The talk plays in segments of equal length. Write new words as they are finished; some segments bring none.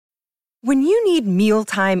When you need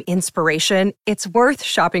mealtime inspiration, it's worth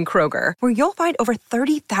shopping Kroger, where you'll find over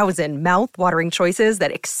 30,000 mouth-watering choices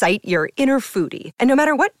that excite your inner foodie. And no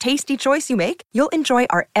matter what tasty choice you make, you'll enjoy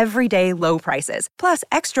our everyday low prices, plus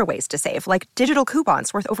extra ways to save, like digital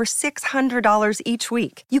coupons worth over $600 each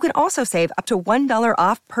week. You can also save up to $1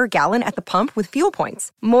 off per gallon at the pump with fuel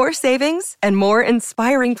points. More savings and more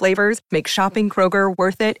inspiring flavors make shopping Kroger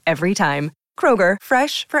worth it every time. Kroger,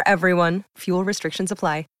 fresh for everyone. Fuel restrictions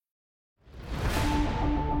apply.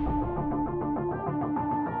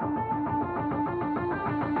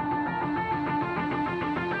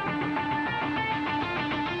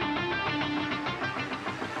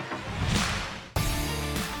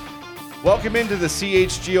 Welcome into the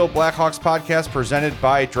CHGO Blackhawks podcast presented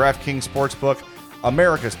by DraftKings Sportsbook,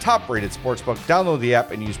 America's top-rated sportsbook. Download the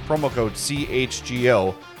app and use promo code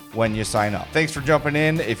CHGO when you sign up. Thanks for jumping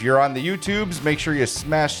in. If you're on the YouTubes, make sure you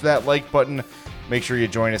smash that like button. Make sure you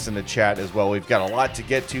join us in the chat as well. We've got a lot to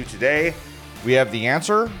get to today. We have the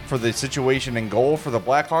answer for the situation in goal for the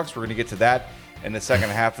Blackhawks. We're going to get to that in the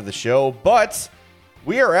second half of the show. But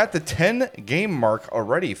we are at the 10-game mark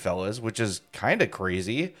already, fellas, which is kind of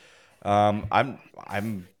crazy.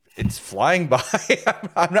 It's flying by.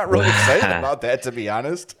 I'm not really excited about that, to be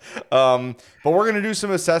honest. But we're going to do some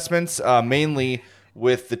assessments, mainly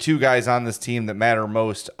with the two guys on this team that matter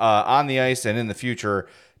most on the ice and in the future,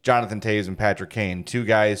 Jonathan Toews and Patrick Kane, two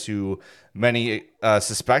guys who many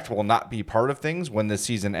suspect will not be part of things when the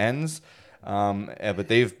season ends. But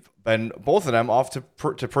they've been, both of them, off to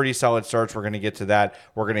pretty solid starts. We're going to get to that.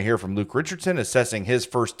 We're going to hear from Luke Richardson assessing his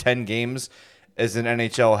first 10 games as an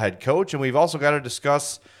NHL head coach. And we've also got to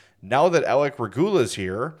discuss, now that Alec Regula is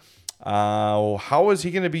here, how is he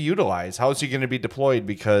going to be utilized? How is he going to be deployed?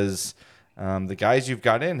 Because the guys you've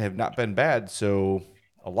got in have not been bad. So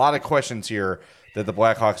a lot of questions here that the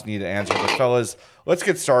Blackhawks need to answer. But fellas, let's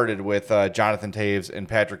get started with Jonathan Toews and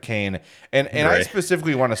Patrick Kane. And right. I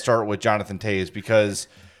specifically want to start with Jonathan Toews because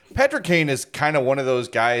Patrick Kane is kind of one of those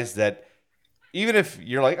guys that, even if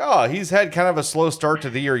you're like, oh, he's had kind of a slow start to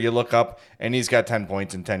the year, you look up and he's got 10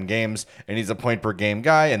 points in 10 games and he's a point per game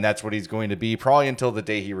guy, and that's what he's going to be probably until the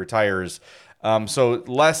day he retires. So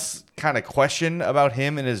less kind of question about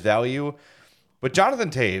him and his value. But Jonathan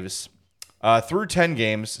Toews, through 10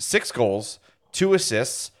 games, 6 goals, 2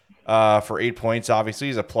 assists for 8 points. Obviously,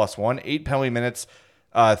 he's a +1, 8 penalty minutes,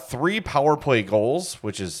 3 power play goals,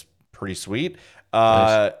 which is pretty sweet.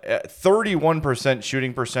 Nice. 31%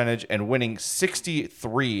 shooting percentage and winning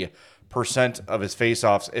 63% of his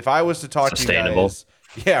faceoffs. If I was to talk to you guys,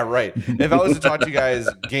 yeah, right. If I was to talk to you guys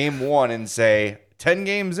game one and say 10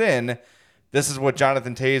 games in, this is what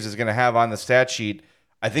Jonathan Toews is going to have on the stat sheet,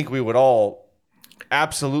 I think we would all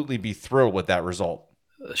absolutely be thrilled with that result.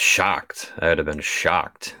 Shocked. I would have been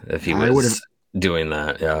shocked if he was doing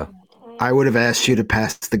that. Yeah. I would have asked you to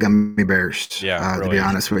pass the gummy bears. To be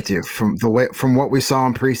honest with you, from what we saw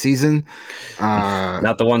in preseason,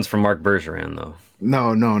 not the ones from Marc Bergeron though.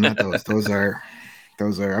 No, not those. Those are.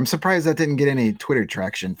 I'm surprised that didn't get any Twitter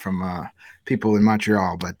traction from people in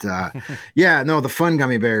Montreal. But the fun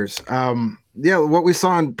gummy bears. What we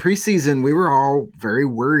saw in preseason, we were all very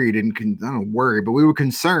worried and but we were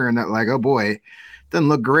concerned that, like, oh boy, it doesn't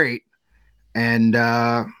look great, and.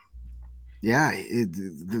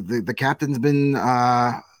 The captain's been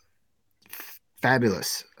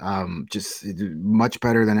fabulous. Just much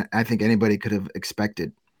better than I think anybody could have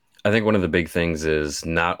expected. I think one of the big things is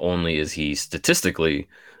not only is he statistically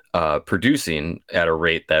producing at a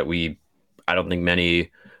rate that I don't think many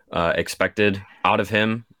expected out of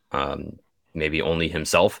him, maybe only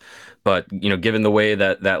himself, but given the way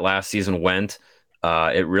that last season went,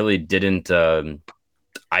 it really didn't.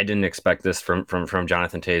 I didn't expect this from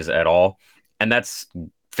Jonathan Toews at all. And that's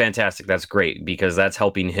fantastic. That's great because that's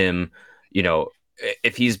helping him,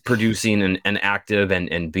 if he's producing and active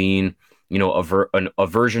and being, a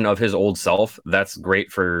version of his old self, that's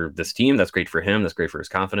great for this team. That's great for him. That's great for his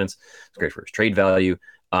confidence. It's great for his trade value.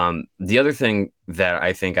 The other thing that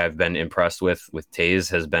I think I've been impressed with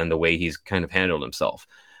Toews has been the way he's kind of handled himself.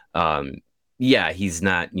 He's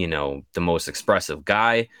not, the most expressive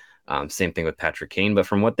guy. Same thing with Patrick Kane, but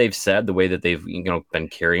from what they've said, the way that they've been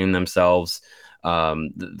carrying themselves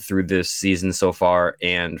through this season so far,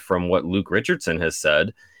 and from what Luke Richardson has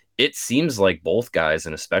said, it seems like both guys,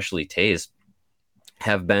 and especially Toews,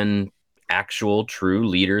 have been actual true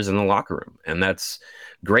leaders in the locker room, and that's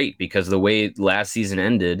great because the way last season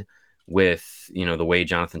ended with the way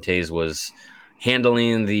Jonathan Toews was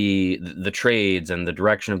handling the trades and the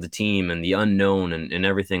direction of the team and the unknown and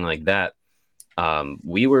everything like that.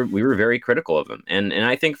 We were very critical of him, and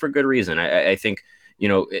I think for good reason. I think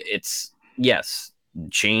it's, yes,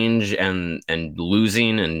 change and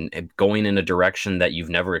losing and going in a direction that you've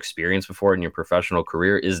never experienced before in your professional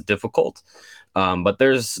career is difficult. But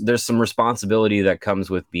there's some responsibility that comes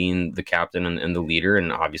with being the captain and the leader,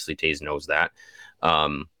 and obviously Tays knows that.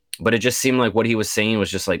 But it just seemed like what he was saying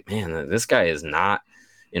was just like, man, this guy is not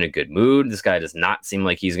in a good mood. This guy does not seem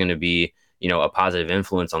like he's going to be, a positive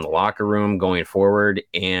influence on the locker room going forward.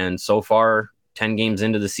 And so far, 10 games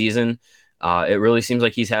into the season, it really seems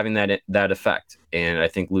like he's having that effect. And I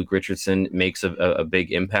think Luke Richardson makes a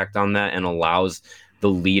big impact on that and allows the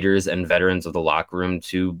leaders and veterans of the locker room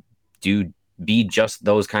to be just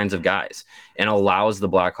those kinds of guys, and allows the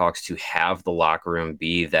Blackhawks to have the locker room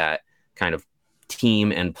be that kind of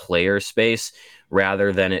team and player space,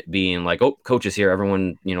 rather than it being like, oh, coach is here,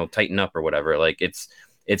 everyone, tighten up or whatever. Like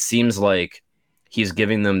it seems like he's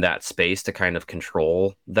giving them that space to kind of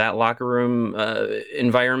control that locker room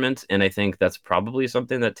environment. And I think that's probably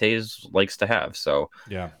something that Tays likes to have. So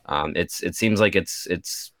yeah, it seems like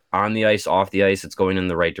it's on the ice, off the ice, it's going in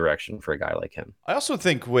the right direction for a guy like him. I also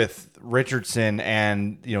think with Richardson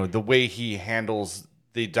and, the way he handles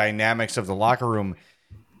the dynamics of the locker room,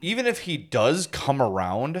 even if he does come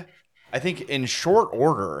around, I think in short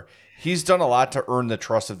order, he's done a lot to earn the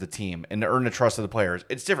trust of the team and to earn the trust of the players.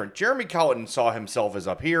 It's different. Jeremy Colliton saw himself as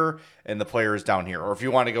up here and the players down here. Or if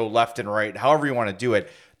you want to go left and right, however you want to do it,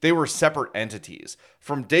 they were separate entities.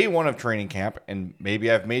 From day one of training camp, and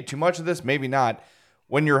maybe I've made too much of this, maybe not,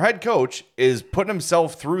 when your head coach is putting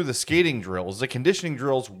himself through the skating drills, the conditioning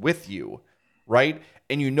drills with you, right?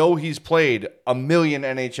 And he's played a million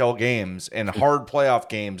NHL games and hard playoff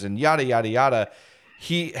games and yada, yada, yada.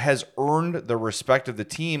 He has earned the respect of the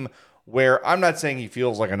team, where I'm not saying he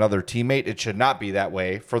feels like another teammate. It should not be that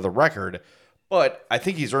way, for the record. But I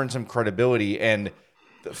think he's earned some credibility, and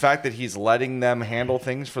the fact that he's letting them handle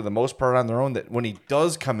things for the most part on their own, that when he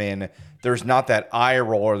does come in, there's not that eye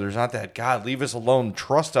roll, or there's not that, God, leave us alone,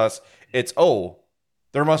 trust us. It's, oh,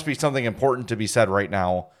 there must be something important to be said right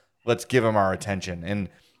now. Let's give him our attention. And,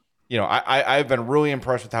 I've been really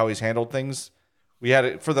impressed with how he's handled things. We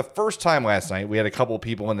had, for the first time last night, we had a couple of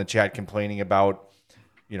people in the chat complaining about,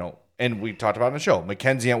 and we talked about in the show,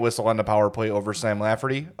 Mackenzie and Whistle on the power play over Sam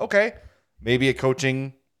Lafferty. Okay, maybe a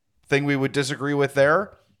coaching thing we would disagree with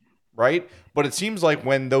there, right? But it seems like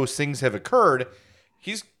when those things have occurred,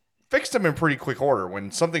 he's fixed them in pretty quick order.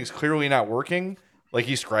 When something's clearly not working, like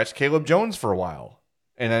he scratched Caleb Jones for a while,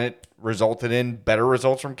 and then it resulted in better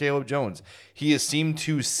results from Caleb Jones. He has seemed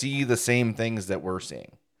to see the same things that we're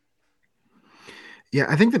seeing. Yeah,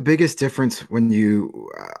 I think the biggest difference when you,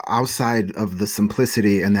 outside of the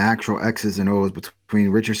simplicity and the actual X's and O's between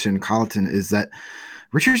Richardson and Colliton, is that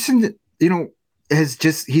Richardson,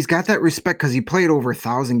 he's got that respect because he played over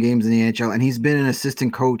 1,000 games in the NHL, and he's been an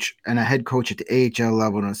assistant coach and a head coach at the AHL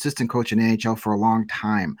level and an assistant coach in the NHL for a long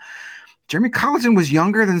time. Jeremy Colliton was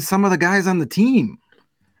younger than some of the guys on the team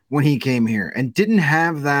when he came here and didn't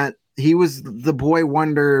have that. He was the boy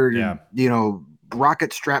wonder,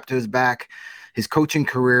 rocket strapped to his back. His coaching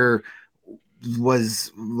career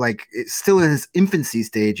was like still in his infancy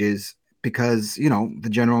stages because, the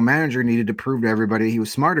general manager needed to prove to everybody he was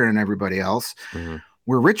smarter than everybody else. Mm-hmm.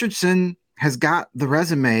 Where Richardson has got the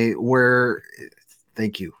resume where,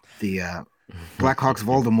 thank you, the Blackhawks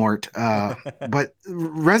Voldemort. But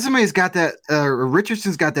resume's got that,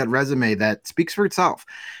 Richardson's got that resume that speaks for itself.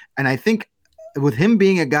 And I think with him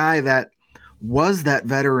being a guy that was that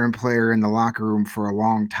veteran player in the locker room for a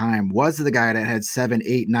long time, was the guy that had 700,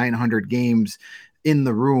 800, 900 games in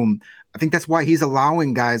the room. I think that's why he's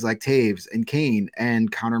allowing guys like Taves and Kane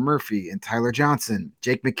and Connor Murphy and Tyler Johnson,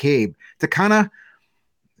 Jake McCabe to kind of,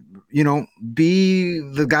 be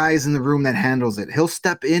the guys in the room that handles it. He'll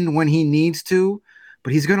step in when he needs to,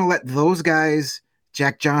 but he's going to let those guys,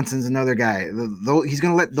 Jack Johnson's another guy, he's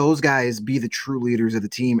going to let those guys be the true leaders of the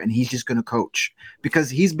team, and he's just going to coach because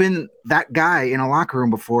he's been that guy in a locker room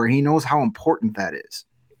before, and he knows how important that is.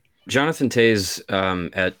 Jonathan Tays,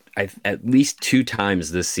 at least 2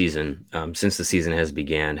 times this season, since the season has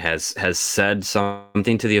began, has said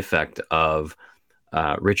something to the effect of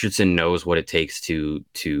Richardson knows what it takes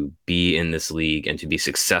to be in this league and to be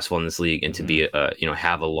successful in this league and to be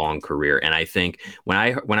have a long career. And I think when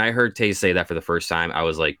I heard Tays say that for the first time, I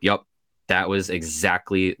was like, "Yep, that was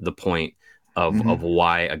exactly the point of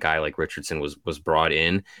why a guy like Richardson was brought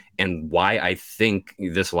in, and why I think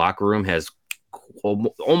this locker room has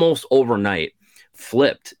almost overnight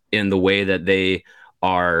flipped in the way that they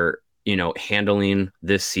are handling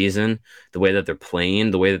this season, the way that they're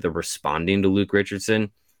playing, the way that they're responding to Luke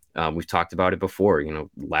Richardson. We've talked about it before.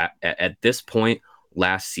 At this point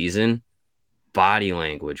last season, body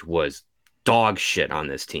language was dog shit on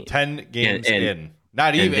this team. 10 games in.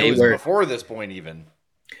 Not even. It was were before this point, even.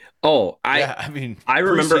 Oh, I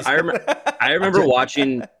remember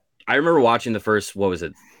watching. I remember watching the first, what was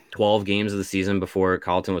it, 12 games of the season before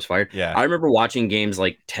Colleton was fired. Yeah. I remember watching games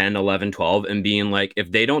like 10, 11, 12 and being like,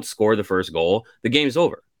 if they don't score the first goal, the game's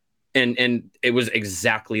over. And it was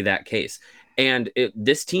exactly that case. And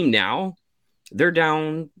this team now, they're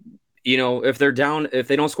down. If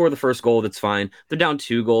they don't score the first goal, that's fine. They're down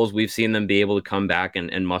 2 goals. We've seen them be able to come back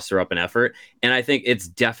and muster up an effort. And I think it's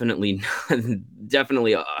definitely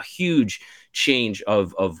a huge change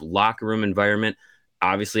of locker room environment.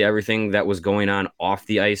 Obviously, everything that was going on off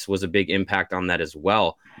the ice was a big impact on that as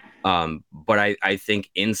well. But I think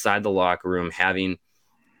inside the locker room, having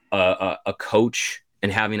a coach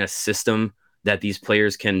and having a system that these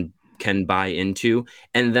players can buy into,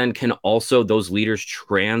 and then can also those leaders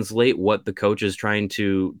translate what the coach is trying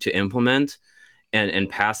to implement and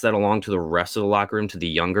pass that along to the rest of the locker room, to the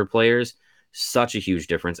younger players. Such a huge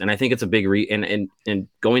difference. And I think it's a big and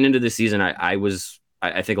going into the season,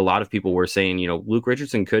 I think a lot of people were saying, Luke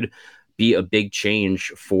Richardson could be a big change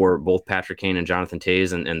for both Patrick Kane and Jonathan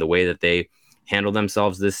Toews and the way that they handle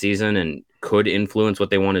themselves this season, and could influence what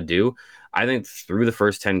they want to do. I think through the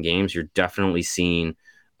first 10 games, you're definitely seeing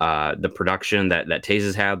the production that Toews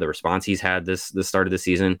has had, the response he's had this start of the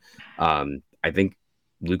season. I think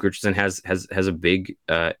Luke Richardson has a big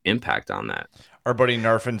impact on that. Our buddy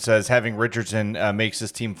Narfin says having Richardson makes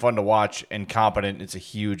this team fun to watch and competent. It's a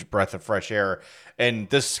huge breath of fresh air. And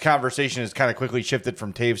this conversation has kind of quickly shifted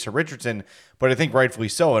from Toews to Richardson, but I think rightfully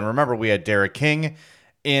so. And remember, we had Derek King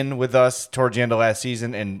in with us towards the end of last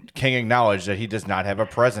season, and King acknowledged that he does not have a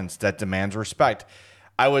presence that demands respect.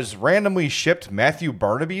 I was randomly shipped Matthew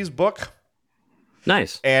Barnaby's book.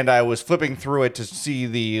 Nice. And I was flipping through it to see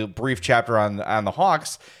the brief chapter on the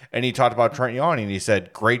Hawks, and he talked about Trent Yawney, and he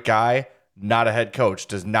said, great guy, not a head coach,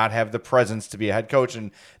 does not have the presence to be a head coach.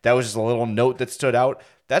 And that was just a little note that stood out.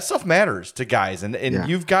 That stuff matters to guys, and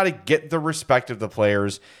you've got to get the respect of the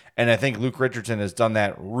players. And I think Luke Richardson has done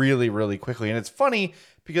that really, really quickly. And it's funny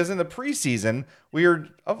because in the preseason, we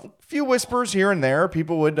heard a few whispers here and there.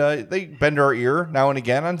 People would they bend our ear now and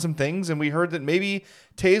again on some things, and we heard that maybe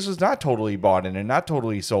Toews was not totally bought in and not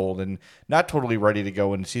totally sold and not totally ready to go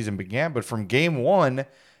when the season began. But from game one,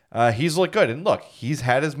 he's looked good. And look, he's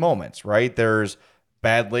had his moments, right? There's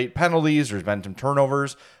bad late penalties. There's been some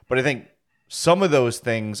turnovers. But I think some of those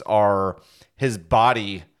things are his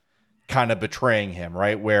body kind of betraying him,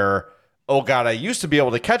 right? Where, oh God, I used to be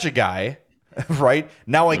able to catch a guy, right?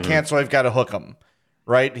 Now I can't, so I've got to hook him,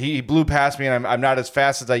 right? He blew past me, and I'm not as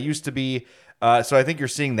fast as I used to be. So I think you're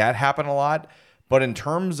seeing that happen a lot. But in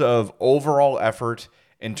terms of overall effort,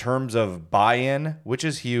 in terms of buy-in, which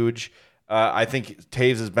is huge, I think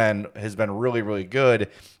Toews has been really, really good.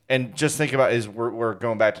 And just think about we're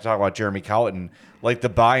going back to talk about Jeremy Colleton. Like, the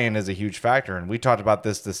buy-in is a huge factor, and we talked about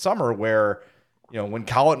this summer where, when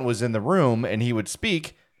Colleton was in the room and he would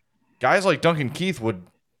speak, guys like Duncan Keith would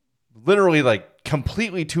literally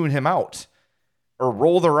completely tune him out, or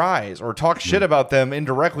roll their eyes, or talk shit about them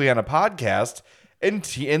indirectly on a podcast. And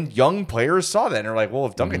young players saw that and are like, well,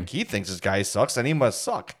 if Duncan Keith thinks this guy sucks, then he must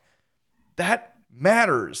suck. That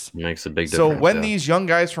matters. Makes a big difference. So when these young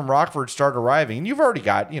guys from Rockford start arriving, and you've already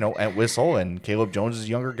got, Entwistle and Caleb Jones is a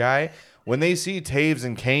younger guy, when they see Toews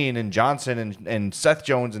and Kane and Johnson and Seth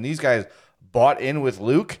Jones and these guys bought in with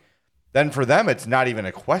Luke, then for them, it's not even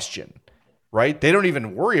a question, right? They don't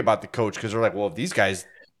even worry about the coach, because they're like, well, if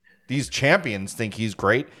these champions think he's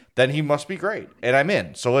great, then he must be great. And I'm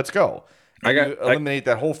in. So let's go. Eliminate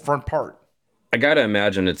that whole front part. I got to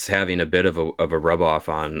imagine it's having a bit of a rub off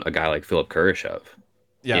on a guy like Philip Kurashev.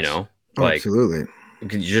 Yes. Absolutely.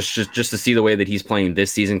 Just to see the way that he's playing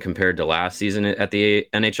this season compared to last season at the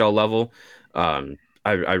NHL level.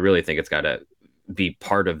 I really think it's got to be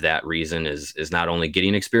part of that reason is not only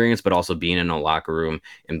getting experience, but also being in a locker room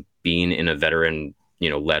and being in a veteran,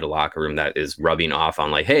 led locker room that is rubbing off on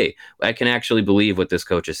like, hey, I can actually believe what this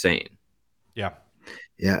coach is saying. Yeah.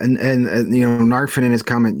 Yeah, and Narfin in his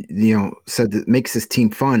comment, said that makes this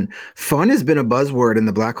team fun. Fun has been a buzzword in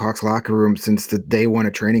the Blackhawks locker room since the day one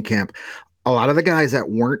of training camp. A lot of the guys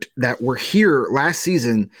that were here last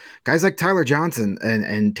season, guys like Tyler Johnson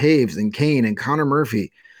and Toews and Kane and Connor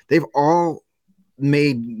Murphy, they've all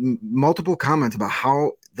made multiple comments about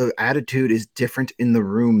how the attitude is different in the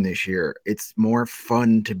room this year. It's more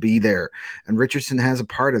fun to be there, and Richardson has a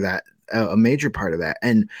part of that, a major part of that,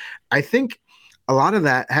 and I think a lot of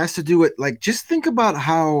that has to do with, just think about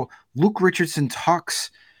how Luke Richardson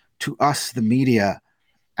talks to us, the media,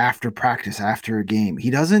 after practice, after a game. He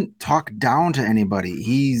doesn't talk down to anybody.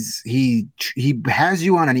 He has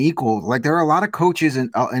you on an equal. Like, there are a lot of coaches in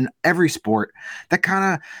every sport that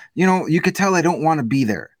kind of, you could tell they don't want to be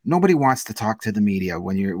there. Nobody wants to talk to the media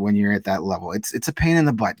when you're at that level. It's a pain in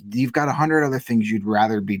the butt. You've got 100 other things you'd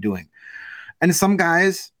rather be doing. And some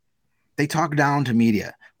guys, they talk down to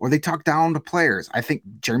media, or they talk down to players. I think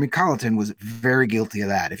Jeremy Colleton was very guilty of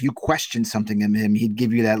that. If you question something in him, he'd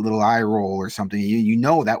give you that little eye roll or something. You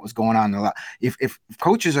know that was going on a lot. If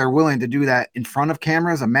coaches are willing to do that in front of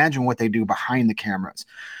cameras, imagine what they do behind the cameras.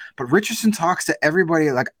 But Richardson talks to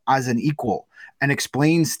everybody like as an equal and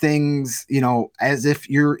explains things, as if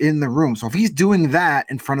you're in the room. So if he's doing that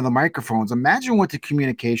in front of the microphones, imagine what the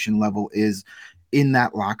communication level is in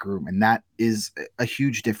that locker room. And that is a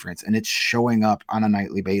huge difference. And it's showing up on a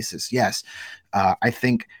nightly basis. Yes. I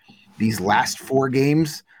think these last 4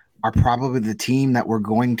 games are probably the team that we're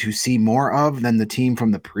going to see more of than the team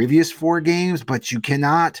from the previous 4 games, but you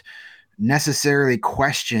cannot necessarily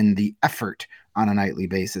question the effort on a nightly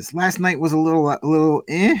basis. Last night was a little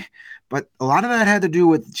but a lot of that had to do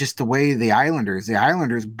with just the way the Islanders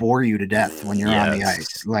bore you to death when you're on the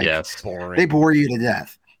ice. Like, they bore you to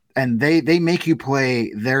death. And they make you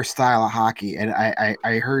play their style of hockey. And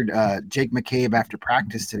I heard Jake McCabe after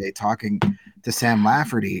practice today talking to Sam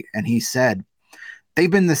Lafferty, and he said,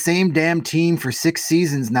 they've been the same damn team for 6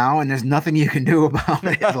 seasons now, and there's nothing you can do about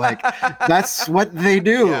it. Like, that's what they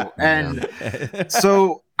do. Yeah. And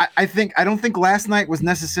so I don't think last night was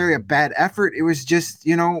necessarily a bad effort. It was just,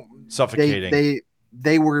 suffocating.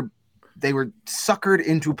 They were suckered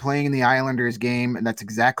into playing the Islanders game, and that's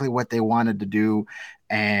exactly what they wanted to do.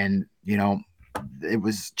 And, it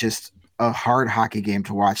was just a hard hockey game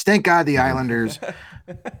to watch. Thank God the Islanders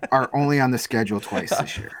are only on the schedule twice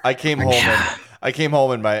this year. I came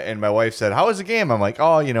home and my wife said, "How was the game?" I'm like,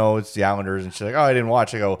 "Oh, it's the Islanders." And she's like, "Oh, I didn't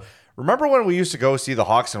watch." I go, "Remember when we used to go see the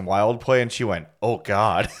Hawks and Wild play?" And she went, "Oh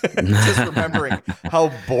God," just remembering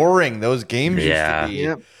how boring those games used to be.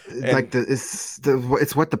 Yep.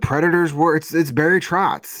 It's what the Predators were. It's Barry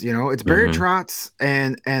Trotz, it's Barry Trotz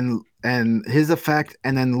and his effect,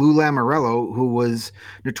 and then Lou Lamoriello, who was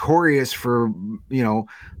notorious for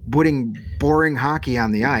putting boring hockey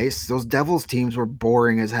on the ice. Those Devils teams were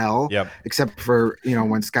boring as hell. Yep. Except for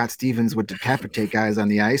when Scott Stevens would decapitate guys on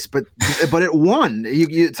the ice, but it won.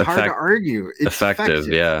 It's hard to argue. It's effective.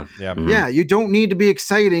 Yeah. Mm-hmm. Yeah. You don't need to be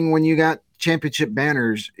exciting when you got championship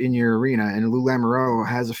banners in your arena, and Lou Lamoriello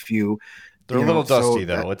has a few. They're a little dusty,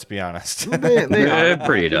 though. Let's be honest. They are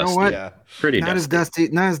pretty dusty. Yeah. Pretty not dusty.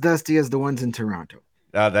 Not as dusty as the ones in Toronto.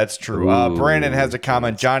 That's true. Brandon has a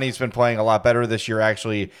comment. Johnny's been playing a lot better this year.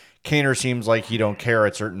 Actually, Kaner seems like he don't care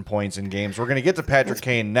at certain points in games. We're going to get to Patrick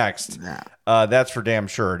Kane next. That's for damn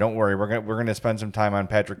sure. Don't worry. We're going to spend some time on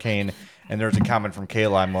Patrick Kane. And there's a comment from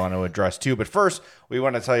Kayla I want to address too. But first, we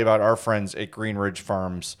want to tell you about our friends at Green Ridge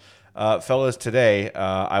Farms. Fellas, today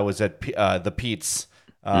I was at the Pete's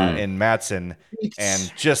in Matson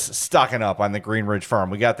and just stocking up on the Green Ridge Farm.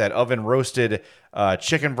 We got that oven roasted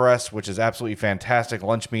chicken breast, which is absolutely fantastic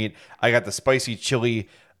lunch meat. I got the spicy chili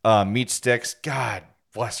meat sticks. God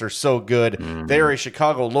bless, they're so good. They are a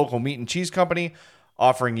Chicago local meat and cheese company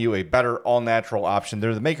offering you a better all-natural option.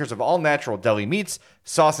 They're the makers of all-natural deli meats,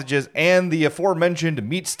 sausages, and the aforementioned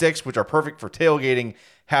meat sticks, which are perfect for tailgating,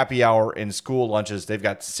 happy hour, and school lunches. They've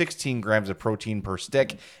got 16 grams of protein per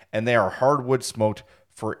stick, and they are hardwood smoked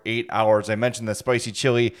for 8 hours. I mentioned the spicy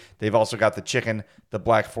chili. They've also got the chicken, the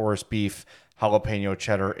Black Forest beef, jalapeno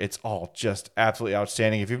cheddar. It's all just absolutely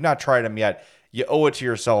outstanding. If you've not tried them yet, you owe it to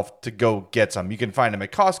yourself to go get some. You can find them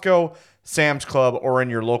at Costco, Sam's Club, or in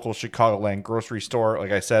your local Chicagoland grocery store.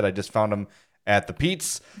 Like I said, I just found them at the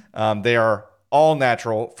Pete's. They are all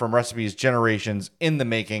natural from recipes generations in the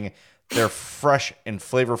making. They're fresh and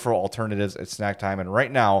flavorful alternatives at snack time. And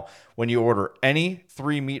right now, when you order any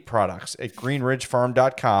 3 meat products at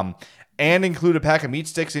greenridgefarm.com and include a pack of meat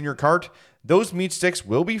sticks in your cart, those meat sticks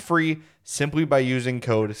will be free simply by using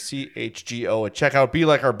code CHGO at checkout. Be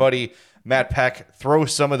like our buddy Matt Peck. Throw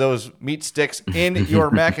some of those meat sticks in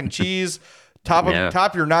your mac and cheese. Top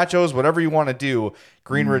your nachos, whatever you want to do.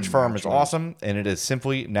 Green Ridge Farm is awesome, and it is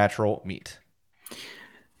simply natural meat.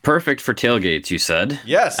 Perfect for tailgates, you said.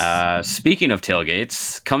 Yes. Speaking of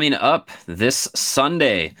tailgates, coming up this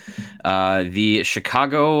Sunday, the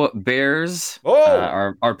Chicago Bears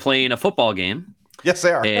are playing a football game. Yes,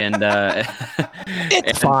 they are. And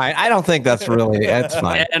it's fine. I don't think that's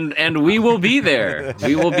fine. And we will be there.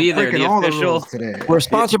 We will be there. The official today. We're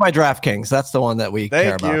sponsored by DraftKings. That's the one that we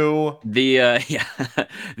care about. Thank you.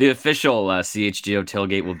 The official CHGO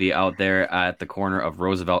tailgate will be out there at the corner of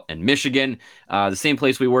Roosevelt and Michigan, the same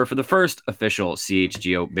place we were for the first official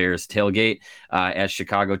CHGO Bears tailgate, as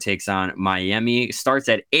Chicago takes on Miami. Starts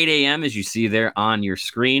at 8 a.m. as you see there on your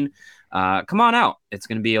screen. Come on out. It's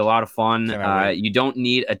going to be a lot of fun. You don't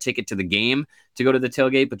need a ticket to the game to go to the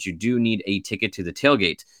tailgate, but you do need a ticket to the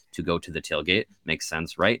tailgate to go to the tailgate. Makes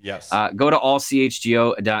sense, right? Yes. Go to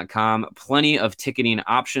allchgo.com. Plenty of ticketing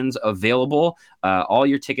options available. All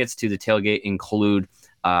your tickets to the tailgate include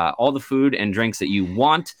all the food and drinks that you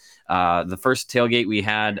want. The first tailgate we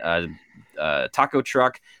had a taco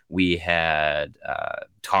truck. We had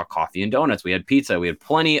coffee and donuts. We had pizza. We had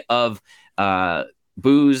plenty of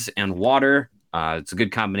booze and water. It's a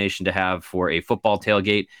good combination to have for a football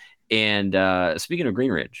tailgate. And speaking of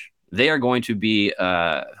Green Ridge, they are going to be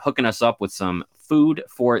hooking us up with some food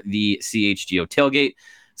for the CHGO tailgate.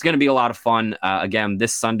 It's going to be a lot of fun. Again,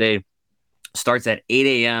 this Sunday starts at 8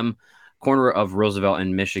 a.m., corner of Roosevelt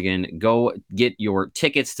and Michigan. Go get your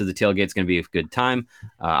tickets to the tailgate. It's going to be a good time.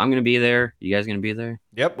 I'm going to be there. You guys going to be there?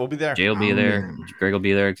 Yep, we'll be there. Jay will be there. Greg will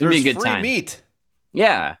be there. It's going to be a good free time. meat.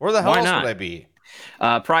 Yeah. Where the hell else not? would I be?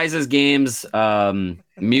 Prizes, games,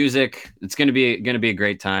 music. It's going to be a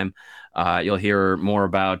great time. You'll hear more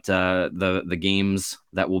about the games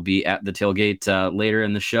that will be at the tailgate later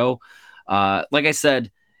in the show. Like I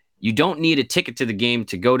said, you don't need a ticket to the game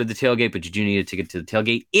to go to the tailgate, but you do need a ticket to the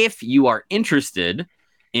tailgate if you are interested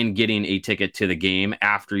in getting a ticket to the game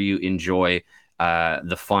after you enjoy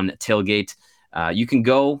the fun tailgate. You can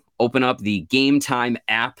go open up the Game Time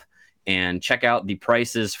app and check out the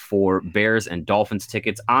prices for Bears and Dolphins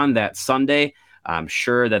tickets on that Sunday. I'm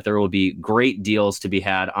sure that there will be great deals to be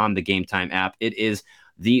had on the Game Time app. It is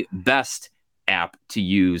the best app to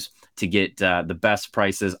use to get the best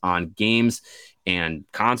prices on games and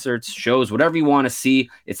concerts, shows, whatever you want to see.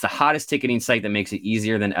 It's the hottest ticketing site that makes it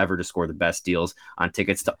easier than ever to score the best deals on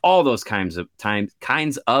tickets to all those kinds of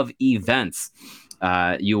events.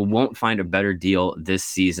 You won't find a better deal this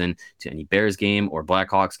season to any Bears game or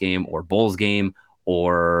Blackhawks game or Bulls game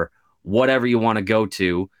or whatever you want to go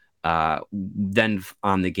to than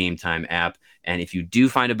on the Game Time app. And if you do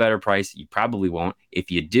find a better price, you probably won't.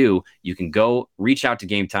 If you do, you can go reach out to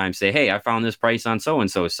Game Time, say, hey, I found this price on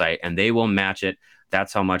so-and-so site, and they will match it.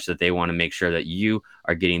 That's how much that they want to make sure that you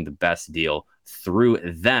are getting the best deal through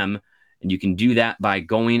them. And you can do that by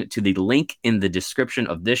going to the link in the description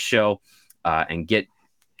of this show and get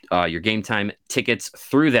your Game Time tickets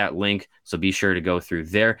through that link. So be sure to go through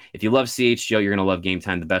there. If you love CHGO, you're going to love Game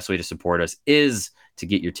Time. The best way to support us is to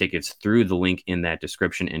get your tickets through the link in that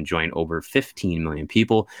description and join over 15 million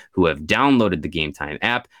people who have downloaded the Game Time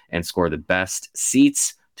app and score the best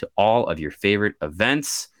seats to all of your favorite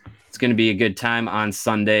events. It's going to be a good time on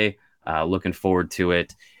Sunday. Looking forward to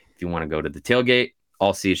it. If you want to go to the tailgate,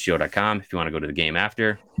 allchgo.com. If you want to go to the game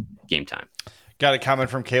after, Game Time. Got a comment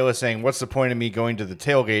from Kayla saying, what's the point of me going to the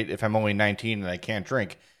tailgate if I'm only 19 and I can't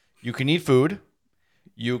drink? You can eat food.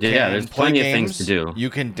 You can there's play plenty games. of things to do. You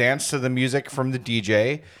can dance to the music from the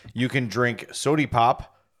DJ. You can drink soda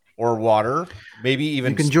pop or water. Maybe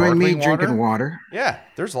even you can join me water. Drinking water. Yeah,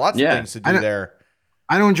 there's lots of things to do there.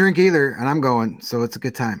 I don't drink either, and I'm going, so it's a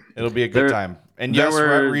good time. It'll be a good time. And yes,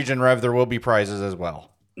 Region Rev, there will be prizes as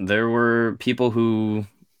well. There were people who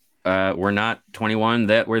were not 21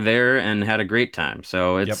 that were there and had a great time.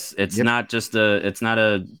 So it's not just it's not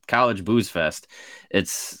a college booze fest.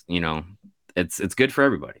 It's, it's good for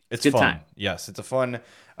everybody. It's good fun. time. Yes, it's a fun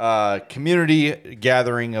community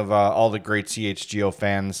gathering of all the great CHGO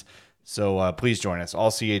fans. So please join us,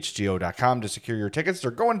 allchgo.com to secure your tickets.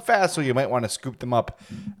 They're going fast, so you might want to scoop them up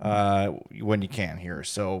when you can here.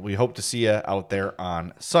 So we hope to see you out there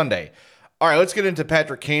on Sunday. All right, let's get into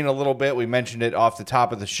Patrick Kane a little bit. We mentioned it off the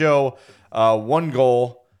top of the show. 2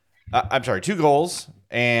 goals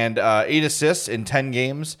and 8 assists in 10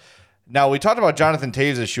 games. Now, we talked about Jonathan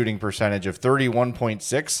Taves' shooting percentage of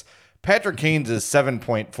 31.6. Patrick Kane's is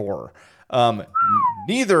 7.4.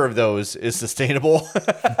 Neither of those is sustainable.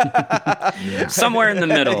 Somewhere in the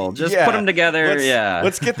middle. Just put them together.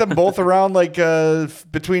 Let's get them both around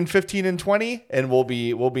between 15 and 20, and we'll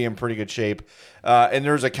be in pretty good shape. And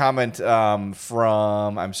there's a comment from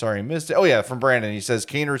from Brandon. He says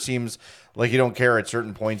Kaner seems like you don't care at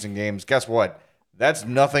certain points in games. Guess what? That's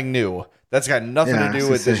nothing new. That's got nothing to do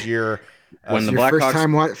with this year. When the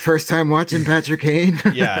Your first time watching Patrick Kane.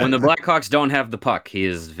 Yeah. when the Blackhawks don't have the puck, he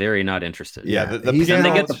is very not interested. Yeah, the he's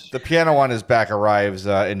piano, not- the piano on his back arrives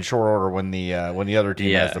in short order when the other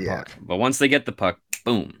team has the puck. But once they get the puck,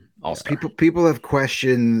 boom, all-star. People have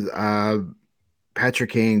questioned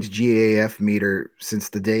Patrick Kane's GAF meter since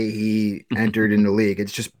the day he entered in the league.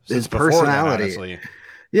 It's just Since his before then, personality. honestly.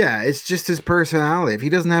 Yeah, it's just his personality. If he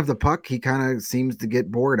doesn't have the puck, he kind of seems to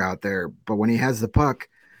get bored out there. But when he has the puck,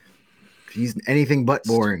 he's anything but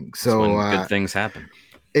boring. That's So when good things happen.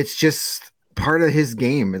 it's just part of his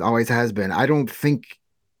game. It always has been. I don't think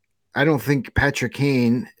Patrick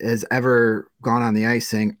Kane has ever gone on the ice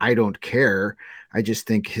saying, I don't care. I just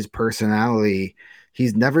think his personality,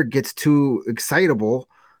 he's never gets too excitable,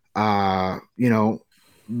 until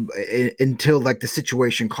like the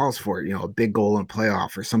situation calls for it, a big goal in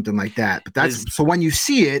playoff or something like that. But so when you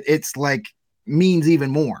see it, it's like means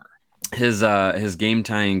even more. His game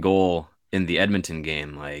tying goal in the Edmonton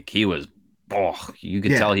game, like he was, you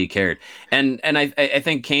could tell he cared. And I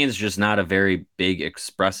think Kane's just not a very big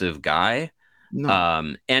expressive guy.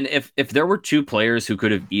 No. And if there were two players who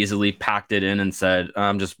could have easily packed it in and said,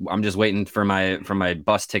 I'm just waiting for my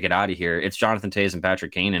bus ticket out of here, it's Jonathan Toews and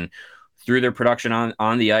Patrick Kane. And through their production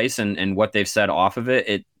on the ice and what they've said off of it,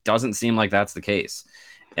 it doesn't seem like that's the case.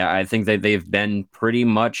 Yeah, I think that they've been pretty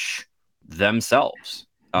much themselves.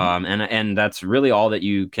 And that's really all that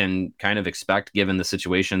you can kind of expect given the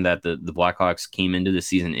situation that the Blackhawks came into the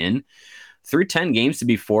season in. Through 10 games to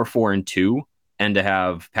be 4-4-2 and to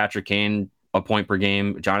have Patrick Kane a point per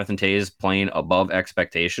game, Jonathan Toews playing above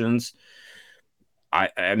expectations.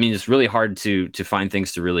 I mean, it's really hard to find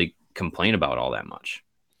things to really complain about all that much.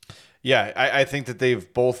 Yeah, I think that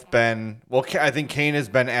they've both been, well, I think Kane has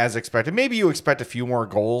been as expected. Maybe you expect a few more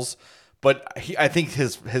goals, but I think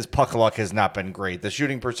his puck luck has not been great. The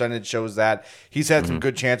shooting percentage shows that. He's had some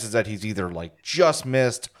good chances that he's either like just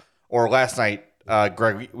missed, or last night,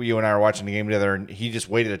 Greg, you and I were watching the game together, and he just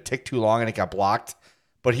waited a tick too long and it got blocked.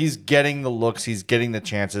 But he's getting the looks, he's getting the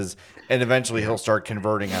chances, and eventually he'll start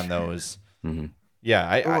converting on those. Mm-hmm.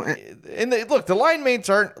 Yeah, look, the line mates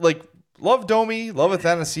aren't like, love Domi, love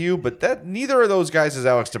Athanasiou, but that neither of those guys is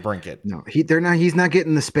Alex DeBrincat. No, he's not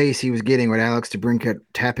getting the space he was getting with Alex DeBrincat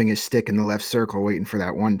tapping his stick in the left circle, waiting for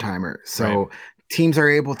that one-timer. So teams are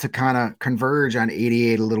able to kind of converge on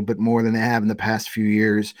 88 a little bit more than they have in the past few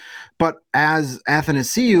years. But as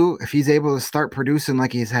Athanasiou, if he's able to start producing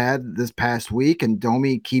like he's had this past week, and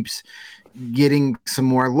Domi keeps getting some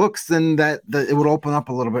more looks, then that it would open up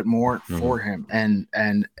a little bit more for him. And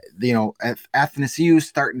if Athanasiou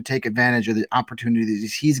starting to take advantage of the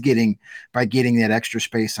opportunities he's getting by getting that extra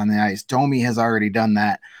space on the ice. Domi has already done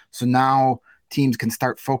that. So now teams can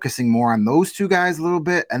start focusing more on those two guys a little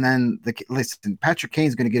bit. And then listen, Patrick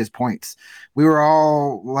Kane's going to get his points. We were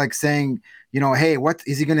all like saying, hey, what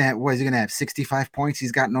is he going to have? What is he going to have? 65 points.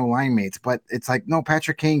 He's got no line mates, but it's like, no,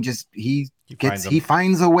 Patrick Kane just, he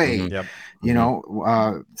finds a way,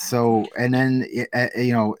 so, and then,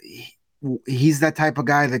 he's that type of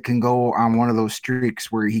guy that can go on one of those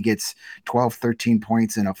streaks where he gets 12, 13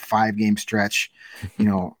 points in a 5-game stretch.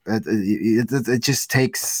 It just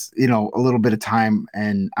takes, a little bit of time,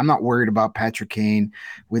 and I'm not worried about Patrick Kane.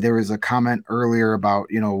 There was a comment earlier about,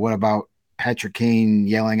 what about Patrick Kane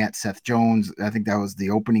yelling at Seth Jones? I think that was the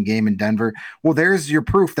opening game in Denver. Well, there's your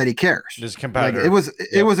proof that he cares. Just competitor. Like,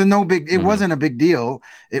 it was a no big. It wasn't a big deal.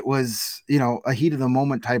 It was a heat of the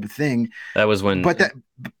moment type of thing. That was when. But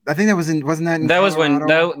I think that was in. Wasn't that? In that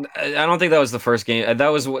Colorado? was when. I don't think that was the first game. That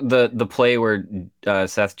was the play where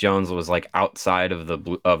Seth Jones was like outside of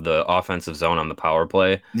the offensive zone on the power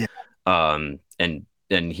play. Yeah. And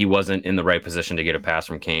he wasn't in the right position to get a pass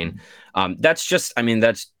from Kane. That's just. I mean,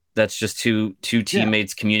 that's just two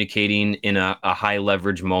teammates communicating in a high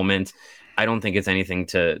leverage moment. I don't think it's anything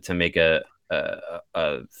to make a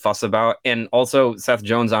fuss about. And also Seth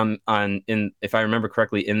Jones if I remember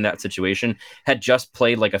correctly, in that situation had just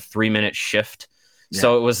played like a 3-minute shift. Yeah.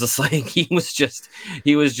 So it was just like he was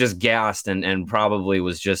just gassed and probably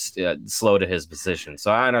was just slow to his position.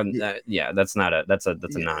 So I don't. That's a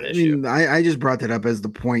non-issue. I mean, I just brought that up as the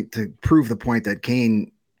point to prove the point that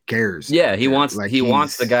Kane cares. Yeah, he wants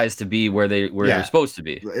the guys to be where they're supposed to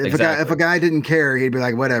be. If a guy didn't care, he'd be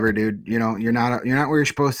like, whatever, dude. You're not where you're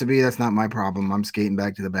supposed to be. That's not my problem. I'm skating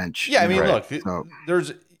back to the bench. Yeah, I mean, look,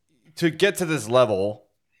 there's to get to this level,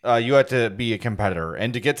 you have to be a competitor,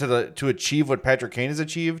 and to get to achieve what Patrick Kane has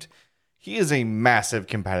achieved, he is a massive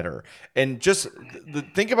competitor. And just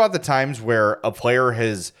think about the times where a player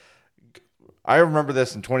has. I remember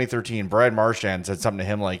this in 2013. Brad Marchand said something to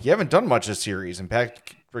him like, "You haven't done much this series," and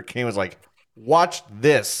Patrick Kane was like, "Watch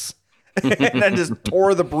this," and then just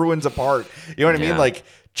tore the Bruins apart. You know what I mean? Like,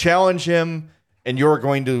 challenge him, and you're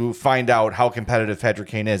going to find out how competitive Patrick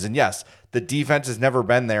Kane is. And yes, the defense has never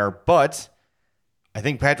been there, but I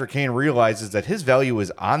think Patrick Kane realizes that his value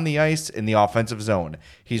is on the ice in the offensive zone.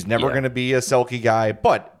 He's never going to be a Selke guy,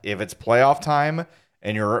 but if it's playoff time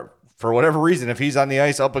and you're, for whatever reason, if he's on the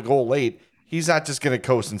ice up a goal late, he's not just going to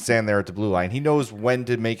coast and stand there at the blue line. He knows when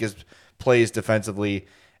to make his plays defensively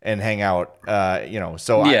and hang out,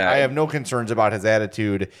 So I have no concerns about his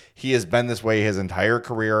attitude. He has been this way his entire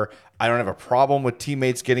career. I don't have a problem with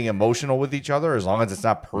teammates getting emotional with each other as long as it's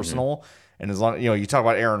not personal. And as long, you talk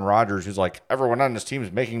about Aaron Rodgers, who's like, everyone on this team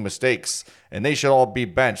is making mistakes and they should all be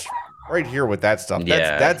benched. Right here with that stuff.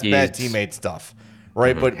 That's bad teammate stuff.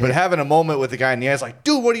 Right. But having a moment with the guy in the eyes like,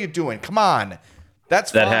 dude, what are you doing? Come on. That's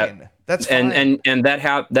fine. That's fine. And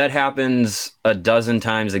that happens a dozen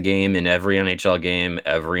times a game in every NHL game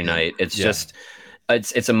every night. It's just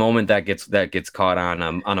it's a moment that gets caught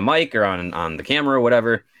on a mic or on the camera or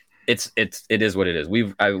whatever. It is what it is.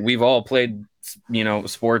 We've all played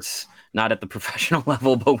sports, not at the professional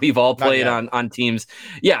level, but we've all played on teams.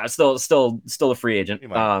 Yeah, still a free agent.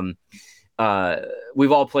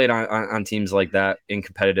 We've all played on teams like that in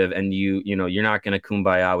competitive, and you're not going to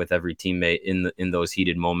kumbaya with every teammate in those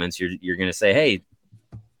heated moments. You're going to say, hey,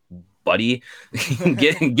 buddy,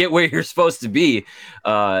 get where you're supposed to be.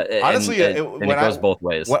 Honestly, it goes both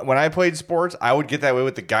ways. When I played sports, I would get that way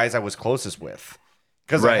with the guys I was closest with,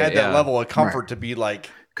 because I had that level of comfort to be like,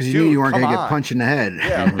 because you knew you weren't going to get punched in the head.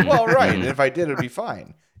 Yeah, well, right. And if I did, it'd be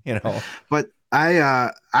fine. But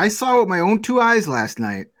I saw with my own two eyes last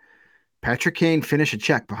night Patrick Kane finish a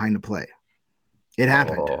check behind the play. It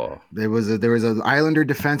happened. There was an Islander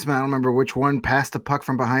defenseman, I don't remember which one, passed the puck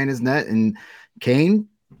from behind his net, and Kane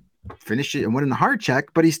finished it and went in the hard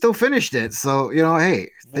check, but he still finished it. So hey,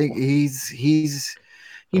 he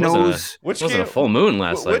knows. Which wasn't a full moon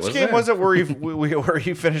last night. Which game was it where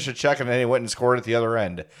he finished a check and then he went and scored at the other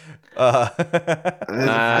end? The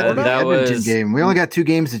Edmonton game. We only got 2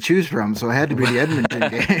 games to choose from, so it had to be the Edmonton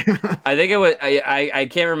game. I think it was. I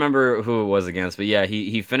can't remember who it was against, but yeah,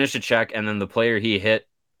 he finished a check and then the player he hit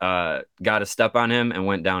got a step on him and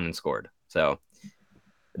went down and scored. So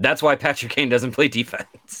that's why Patrick Kane doesn't play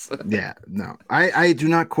defense. Yeah, no, I do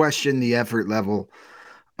not question the effort level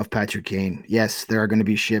of Patrick Kane. Yes, there are going to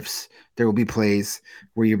be shifts. There will be plays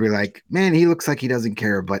where you'll be like, man, he looks like he doesn't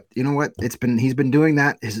care. But you know what? He's been doing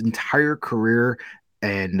that his entire career,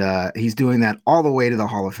 and he's doing that all the way to the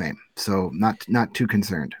Hall of Fame. So not too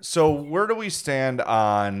concerned. So where do we stand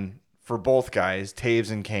on, for both guys, Toews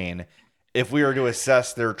and Kane, if we were to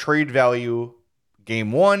assess their trade value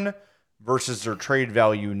game 1 versus their trade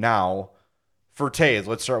value now? For Toews,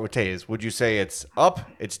 let's start with Toews. Would you say it's up,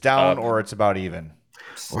 it's down, or it's about even?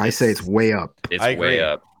 Well, I say it's way up. It's way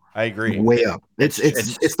up. I agree. Way up. It's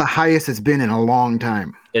the highest it's been in a long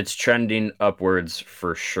time. It's trending upwards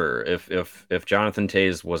for sure. If Jonathan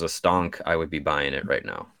Toews was a stonk, I would be buying it right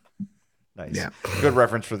now. Nice. Yeah. Good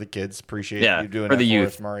reference for the kids. Appreciate you doing for the that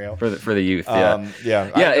youth, for us, Mario. For the youth.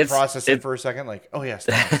 Yeah. I had to process it for a second. Like, oh yes,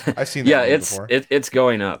 I've seen that before. It's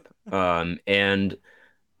going up. And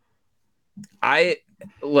I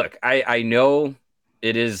know.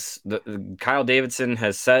 It is Kyle Davidson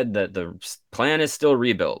has said that the plan is still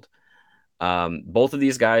rebuild. Both of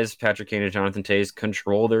these guys, Patrick Kane and Jonathan Toews,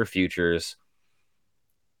 control their futures.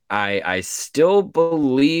 I still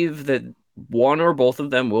believe that one or both of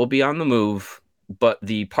them will be on the move, but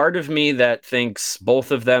the part of me that thinks both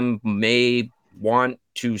of them may want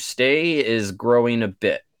to stay is growing a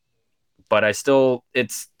bit. But I still,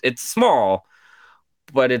 it's small,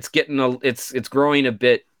 but it's growing a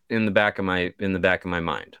bit in the back of my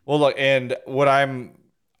mind. Well, look, and what I'm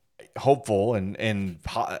hopeful and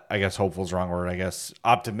I guess hopeful is the wrong word, I guess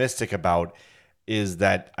optimistic about is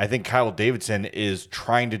that I think Kyle Davidson is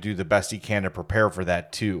trying to do the best he can to prepare for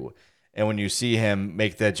that too. And when you see him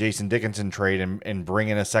make that Jason Dickinson trade and bring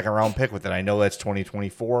in a 2nd round pick with it, I know that's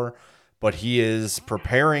 2024, but he is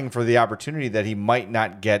preparing for the opportunity that he might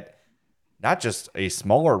not get, not just a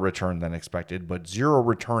smaller return than expected, but 0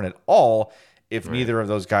 return at all if neither of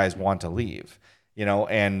those guys want to leave,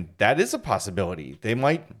 and that is a possibility. They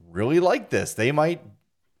might really like this. They might,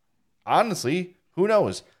 honestly, who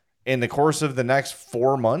knows? In the course of the next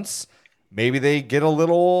 4 months, maybe they get a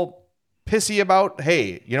little pissy about,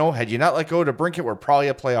 hey, had you not let go to Brinkett, we're probably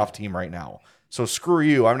a playoff team right now. So screw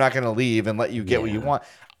you. I'm not going to leave and let you get what you want.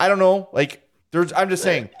 I don't know. I'm just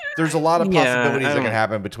saying there's a lot of possibilities that can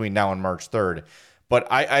happen between now and March 3rd. But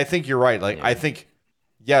I think you're right. I think,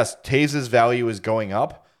 yes, Toews' value is going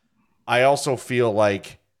up. I also feel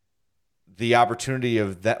like the opportunity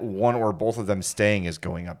of that one or both of them staying is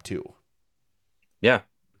going up too. Yeah.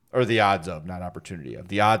 Or the odds of, not opportunity of,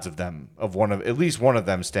 the odds of them, of at least one of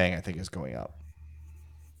them staying, I think is going up.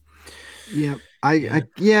 Yeah,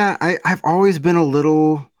 I've always been a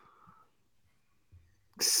little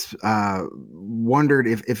wondered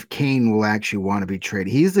if Kane will actually want to be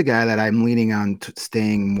traded. He's the guy that I'm leaning on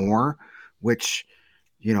staying more, which,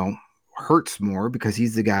 hurts more because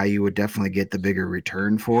he's the guy you would definitely get the bigger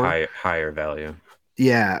return for. Higher value.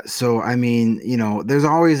 Yeah. So, I mean, there's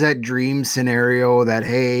always that dream scenario that,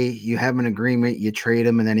 hey, you have an agreement, you trade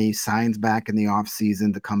him, and then he signs back in the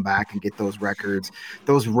offseason to come back and get those records.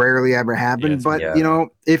 Those rarely ever happen. But,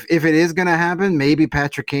 if it is going to happen, maybe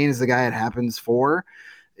Patrick Kane is the guy it happens for.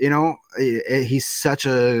 He's such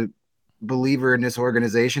a believer in this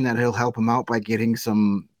organization that he'll help him out by getting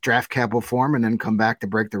some draft capital for him and then come back to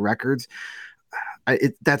break the records.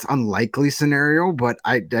 That's unlikely scenario, but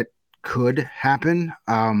that could happen.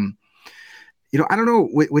 I don't know.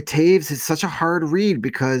 With Toews, it's such a hard read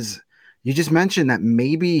because you just mentioned that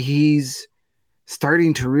maybe he's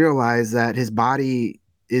starting to realize that his body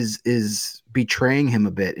is betraying him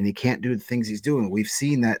a bit and he can't do the things he's doing. We've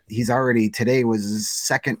seen that today was his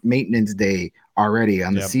second maintenance day already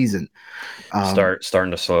on the season.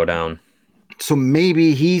 Starting to slow down. So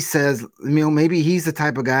maybe he says, maybe he's the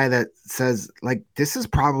type of guy that says, like, this is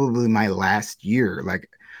probably my last year. Like,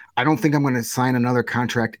 I don't think I'm going to sign another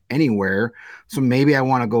contract anywhere. So maybe I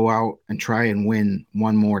want to go out and try and win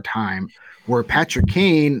one more time. Where Patrick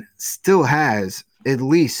Kane still has at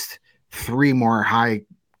least 3 more high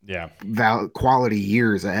quality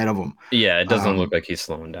years ahead of him. Yeah, it doesn't look like he's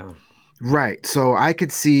slowing down. Right. So I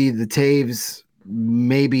could see the Toews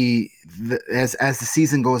maybe as the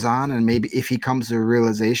season goes on, and maybe if he comes to a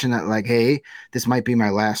realization that, like, hey, this might be my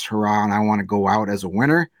last hurrah and I want to go out as a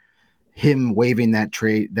winner, him waiving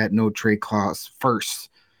that no trade clause first.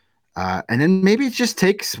 And then maybe it just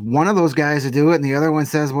takes one of those guys to do it and the other one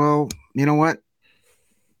says, well, you know what?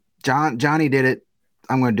 Johnny did it.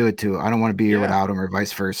 I'm going to do it too. I don't want to be here without him, or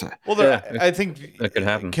vice versa. Well, I think that could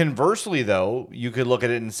happen. Conversely, though, you could look at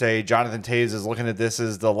it and say Jonathan Toews is looking at this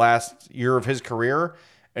as the last year of his career,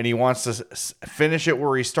 and he wants to finish it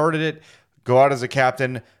where he started it, go out as a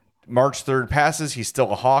captain. March 3rd passes, he's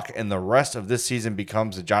still a Hawk, and the rest of this season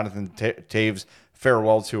becomes a Jonathan Toews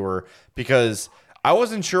farewell tour, because I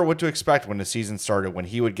wasn't sure what to expect when the season started, when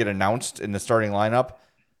he would get announced in the starting lineup.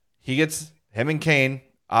 Him and Kane,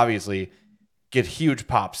 obviously, get huge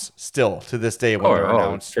pops still to this day when they're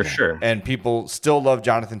announced. For sure. And people still love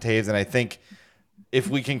Jonathan Toews. And I think if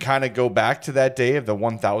we can kind of go back to that day of the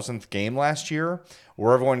 1000th game last year,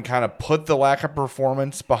 where everyone kind of put the lack of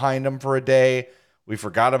performance behind him for a day, we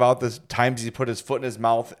forgot about the times he put his foot in his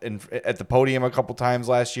mouth at the podium a couple times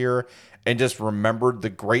last year, and just remembered the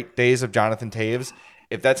great days of Jonathan Toews.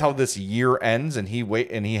 If that's how this year ends and he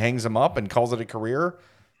hangs him up and calls it a career,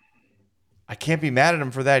 I can't be mad at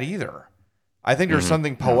him for that either. I think there's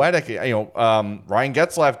something poetic. Ryan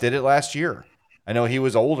Getzlaf did it last year. I know he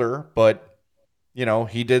was older, but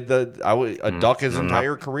he did a duck his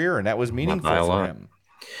entire career, and that was meaningful for him.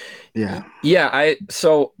 Yeah. Yeah.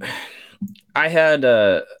 I had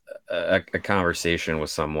a conversation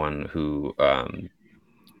with someone who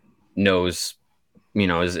knows,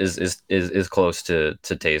 is close to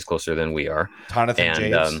Toews, closer than we are. Jonathan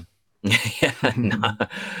James.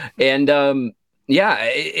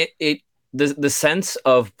 The sense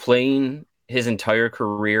of playing his entire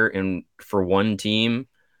career for one team,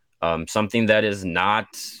 something that is not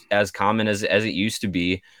as common as it used to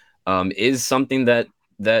be, is something that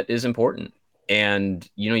is important. And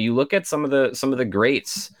you look at some of the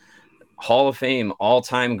greats, Hall of Fame,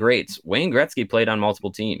 all-time greats. Wayne Gretzky played on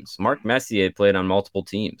multiple teams. Mark Messier played on multiple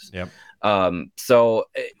teams. Yep. So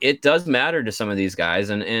it does matter to some of these guys,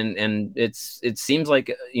 and it seems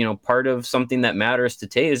like part of something that matters to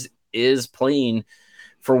Toews is playing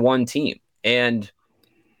for one team. And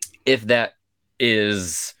if that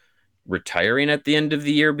is retiring at the end of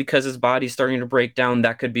the year because his body's starting to break down,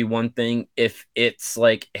 that could be one thing. If it's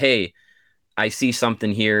like, hey, I see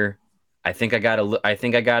something here, I think I got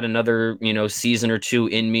another season or two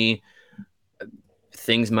in me.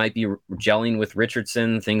 Things might be gelling with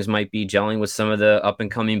Richardson. Things might be gelling with some of the up and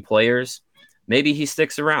coming players. Maybe he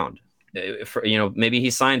sticks around. Maybe he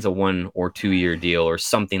signs a 1 or 2 year deal or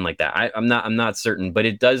something like that. I'm not certain, but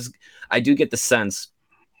I do get the sense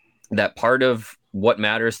that part of what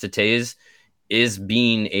matters to Toews is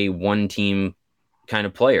being a one team kind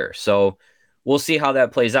of player. So we'll see how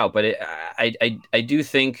that plays out. But I do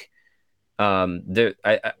think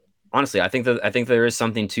honestly, I think there is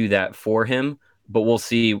something to that for him. But we'll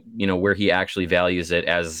see, where he actually values it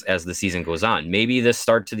as the season goes on. Maybe this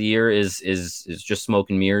start to the year is just smoke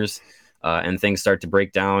and mirrors. and things start to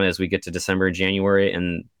break down as we get to December and January,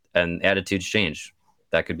 and attitudes change.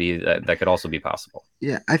 That could also be possible.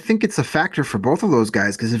 Yeah, I think it's a factor for both of those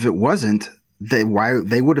guys, because if it wasn't, they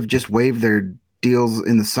would have just waived their deals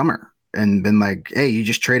in the summer and been like, "Hey, you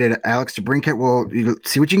just traded Alex DeBrincat. Well, you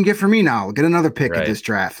see what you can get for me now. Get another pick at this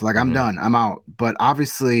draft. Like, I'm done. I'm out." But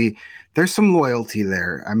obviously, there's some loyalty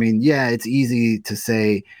there. I mean, yeah, it's easy to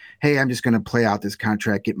say, "Hey, I'm just going to play out this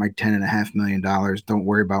contract, get my $10.5 million. Don't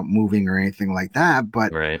worry about moving or anything like that."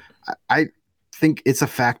 But I think it's a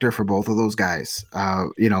factor for both of those guys.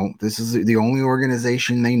 This is the only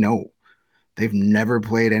organization they know. They've never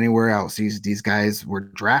played anywhere else. These guys were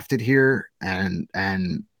drafted here and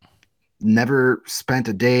never spent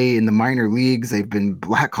a day in the minor leagues. They've been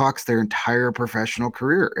Blackhawks their entire professional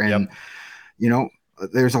career. And,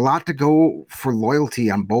 there's a lot to go for loyalty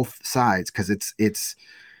on both sides, because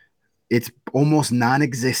it's almost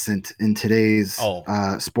non-existent in today's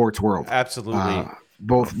sports world. Absolutely.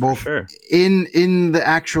 Both in the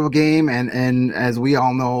actual game and as we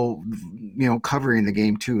all know, covering the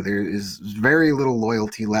game too, there is very little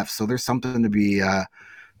loyalty left. So there's something to be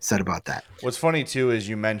said about that. What's funny too is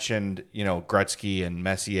you mentioned, Gretzky and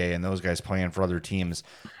Messier and those guys playing for other teams.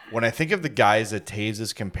 When I think of the guys that Toews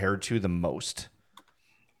is compared to the most,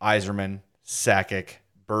 Yzerman, Sakic,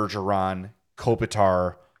 Bergeron,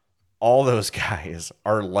 Kopitar, all those guys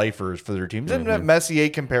are lifers for their teams. And Messier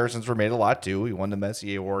comparisons were made a lot too. He won the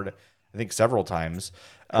Messier Award, I think, several times.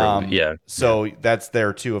 So that's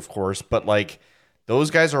there too, of course. But like, those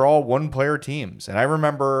guys are all one-player teams. And I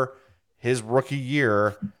remember his rookie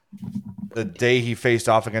year, the day he faced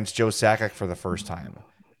off against Joe Sakic for the first time.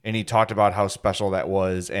 And he talked about how special that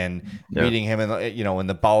was, and meeting him in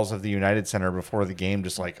the bowels of the United Center before the game,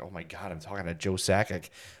 just like, oh my God, I'm talking to Joe Sakic.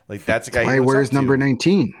 Like, that's a guy why he wears number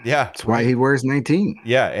 19. Yeah. That's why he wears 19.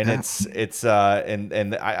 Yeah. And it's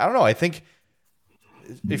and I don't know. I think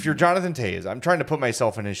if you're Jonathan Toews, I'm trying to put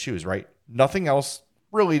myself in his shoes, right? Nothing else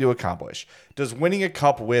really to accomplish. Does winning a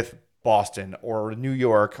cup with Boston or New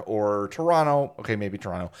York or Toronto, okay, maybe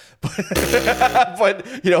Toronto, but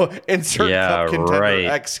insert cup contender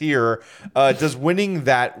X here. Does winning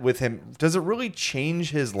that with him, does it really change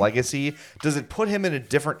his legacy? Does it put him in a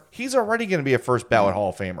different? He's already going to be a first ballot Hall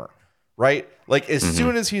of Famer, right? Like, as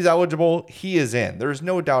soon as he's eligible, he is in. There's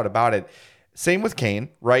no doubt about it. Same with Kane,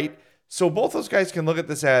 right? So both those guys can look at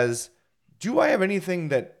this as, do I have anything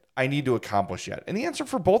that I need to accomplish yet? And the answer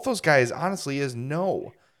for both those guys, honestly, is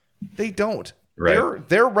no. They don't. Right.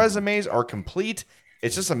 Their resumes are complete.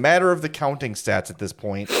 It's just a matter of the counting stats at this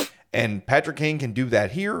point. And Patrick Kane can do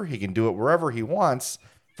that here. He can do it wherever he wants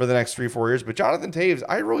for the next 3-4 years. But Jonathan Toews,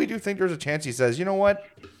 I really do think there's a chance he says, you know what?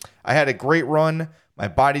 I had a great run. My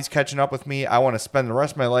body's catching up with me. I want to spend the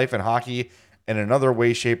rest of my life in hockey in another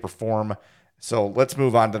way, shape, or form. So let's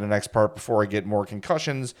move on to the next part before I get more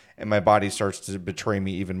concussions and my body starts to betray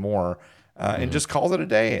me even more. And just call it a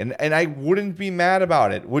day. And I wouldn't be mad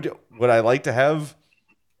about it. Would I like to have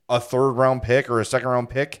a 3rd round pick or a 2nd round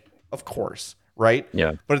pick? Of course, right?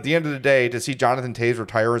 Yeah. But at the end of the day, to see Jonathan Toews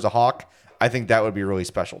retire as a Hawk, I think that would be really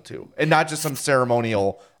special too. And not just some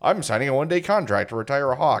ceremonial, I'm signing a 1-day contract to retire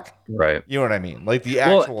a Hawk. Right. You know what I mean? Like the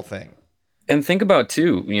actual thing. And think about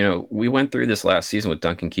too, we went through this last season with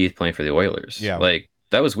Duncan Keith playing for the Oilers. Yeah. Like,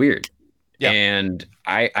 that was weird. Yeah. And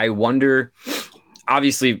I wonder,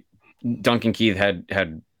 obviously, Duncan Keith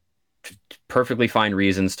had perfectly fine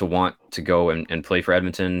reasons to want to go and play for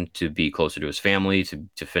Edmonton, to be closer to his family,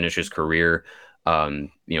 to finish his career,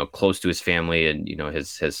 close to his family and,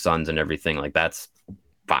 his sons and everything. Like, that's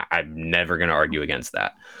fine. I'm never going to argue against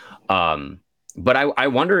that. But I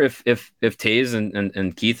wonder if Toews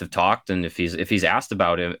and Keith have talked, and if he's asked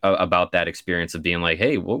about that experience of being like,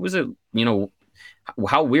 hey, what was it?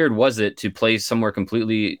 How weird was it to play somewhere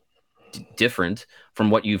completely different from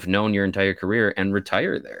what you've known your entire career and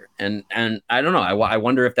retire there? And I don't know. I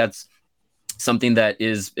wonder if that's something that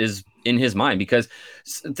is in his mind, because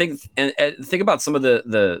think about some of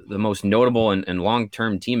the most notable and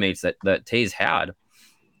long-term teammates that Toews had,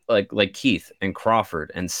 like Keith and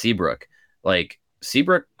Crawford and Seabrook. Like,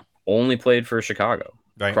 Seabrook only played for Chicago.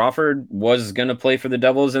 Right. Crawford was going to play for the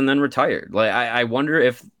Devils and then retired. Like, I wonder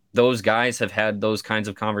if those guys have had those kinds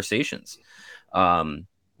of conversations.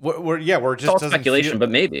 We're just all speculation, but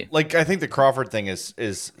maybe. Like, I think the Crawford thing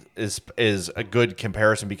is a good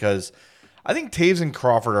comparison, because I think Toews and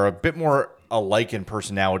Crawford are a bit more alike in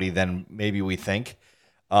personality than maybe we think.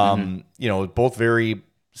 Both very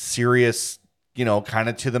serious, kind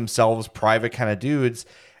of to themselves, private kind of dudes.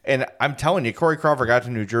 And I'm telling you, Corey Crawford got to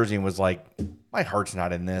New Jersey and was like, my heart's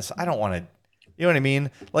not in this. I don't want to, You know what I mean?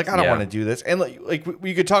 Like, I don't want to do this. And like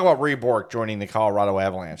we could talk about Ray Bourque joining the Colorado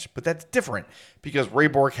Avalanche, but that's different because Ray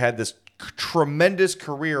Bourque had this tremendous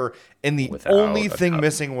career, and the only thing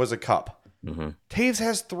missing was a cup. Mm-hmm. Taves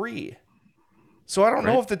has 3. So I don't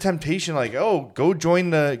know if the temptation, like, go join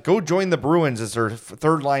the Bruins as their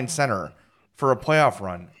third line center for a playoff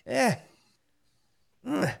run. I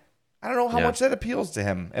don't know how much that appeals to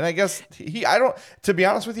him. And I guess to be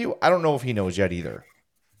honest with you, I don't know if he knows yet either.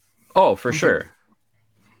 Oh, for sure.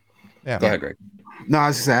 Yeah. Go ahead, Greg. No, I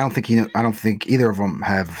was gonna say I don't think either of them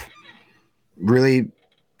have really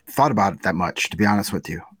thought about it that much, to be honest with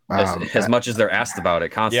you. As much as they're asked about it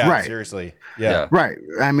constantly. Yeah, right. Seriously. Yeah. Right.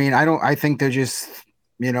 I mean, I think they're just,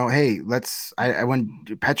 hey, when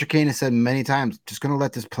Patrick Kane has said many times, just going to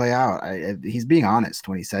let this play out. He's being honest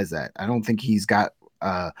when he says that. I don't think he's got,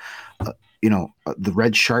 the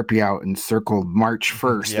red Sharpie out and circled March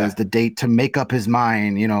 1st as the date to make up his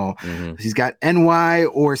mind. He's got NY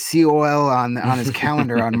or COL on his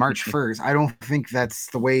calendar on March 1st. I don't think that's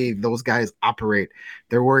the way those guys operate.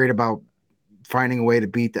 They're worried about finding a way to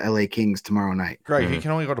beat the LA Kings tomorrow night. Greg, he can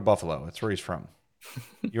only go to Buffalo. That's where he's from.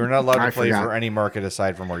 You're not allowed to play for any market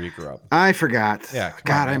aside from where you grew up. I forgot. Yeah.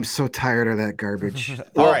 God, I'm so tired of that garbage.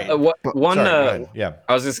 All right. I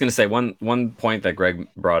was just going to say one point that Greg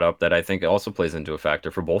brought up that I think also plays into a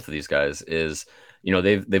factor for both of these guys is,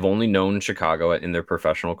 they've only known Chicago in their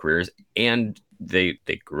professional careers, and they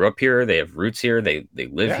grew up here. They have roots here. They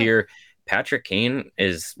live here. Patrick Kane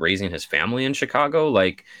is raising his family in Chicago.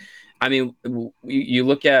 Like, I mean, you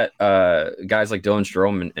look at guys like Dylan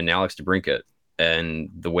Strome and Alex DeBrincat, and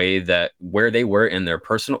the way that where they were in their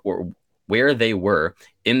personal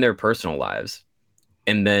lives,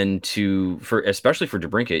 and then especially for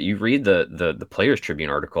DeBrincat, you read the Players Tribune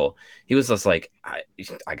article. He was just like, I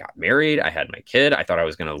got married, I had my kid, I thought I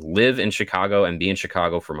was going to live in Chicago and be in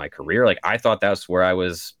Chicago for my career. Like, I thought that's where I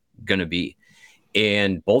was going to be.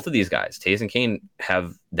 And both of these guys, Taves and Kane,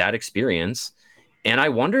 have that experience. And I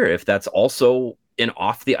wonder if that's also an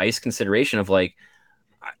off the ice consideration of like,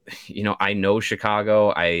 I know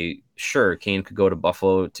Chicago. Kane could go to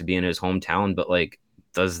Buffalo to be in his hometown, but like,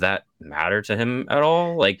 does that matter to him at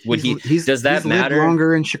all? Like, does that matter? Lived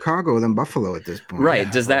longer in Chicago than Buffalo at this point, right?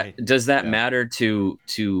 Yeah, does that matter to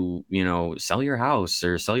sell your house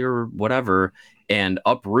or sell your whatever and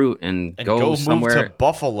uproot and go somewhere move to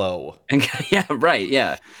Buffalo? And, yeah, right.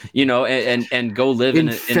 Yeah, and go live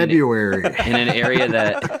in February in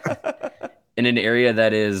an area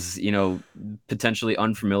that is potentially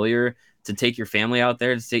unfamiliar, to take your family out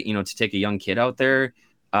there, to take a young kid out there.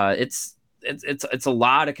 It's a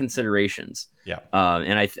lot of considerations. Yeah.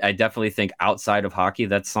 And I definitely think outside of hockey,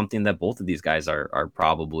 that's something that both of these guys are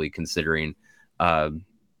probably considering, what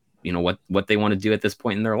they want to do at this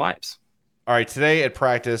point in their lives. All right. Today at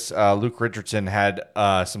practice, Luke Richardson had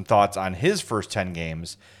some thoughts on his first 10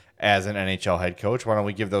 games as an NHL head coach. Why don't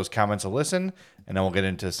we give those comments a listen, and then we'll get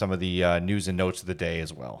into some of the news and notes of the day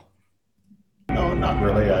as well. No, not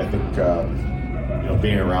really. I think,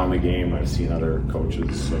 being around the game, I've seen other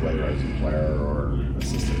coaches, whether as a player or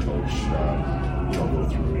assistant coach, go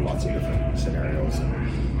through lots of different scenarios.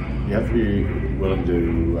 And you have to be willing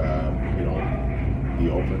to, be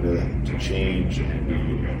open to change and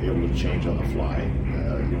be able to change on the fly.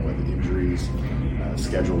 With the injuries,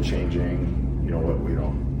 schedule changing,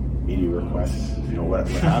 media requests, what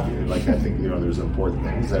have you. Like, I think, there's important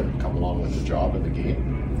things that come along with the job and the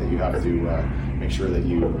game that you have to make sure that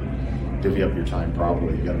you divvy up your time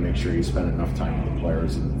properly. You got to make sure you spend enough time with the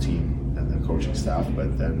players and the team and the coaching staff,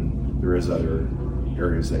 but then there is other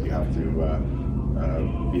areas that you have to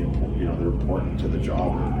be important, they're important to the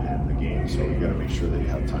job and the game, so you got to make sure that you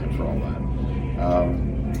have time for all that.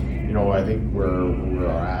 I think where we're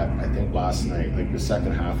at, I think last night, like the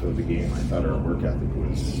second half of the game, I thought our work ethic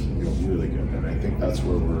was, really good. And I think that's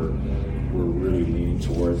where we're really leaning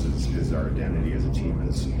towards is our identity as a team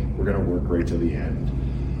is we're going to work right to the end.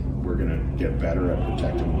 We're going to get better at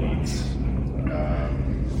protecting leads,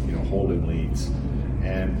 holding leads,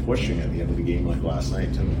 and pushing at the end of the game like last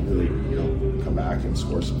night to really, come back and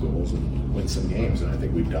score some goals and win some games. And I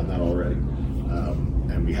think we've done that already.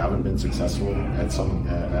 And we haven't been successful at some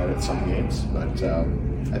games, but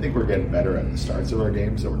I think we're getting better at the starts of our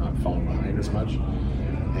games, so we're not falling behind as much,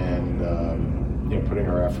 and putting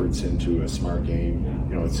our efforts into a smart game.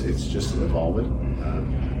 It's just evolving.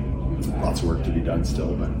 Lots of work to be done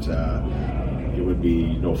still, but it would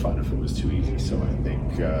be no fun if it was too easy. So I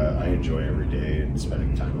think I enjoy every day and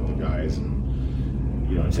spending time with the guys.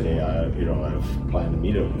 And today I've planned to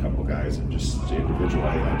meet a couple guys and just individually.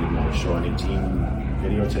 I didn't want to show any team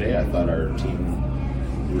video today. I thought our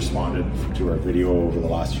team, responded to our video over the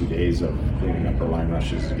last few days of cleaning up our line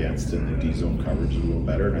rushes against and the D zone coverage a little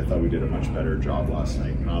better. And I thought we did a much better job last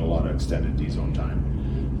night. Not a lot of extended D zone time.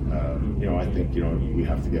 I think we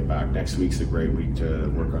have to get back. Next week's a great week to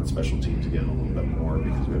work on special teams again a little bit more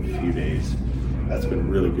because we have a few days. That's been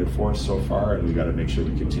really good for us so far, and we got to make sure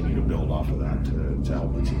we continue to build off of that to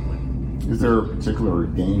help the team win. Is there a particular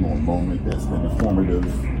game or moment that's been informative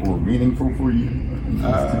or meaningful for you?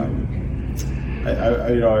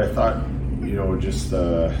 I thought just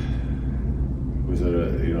was it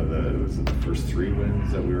the first 3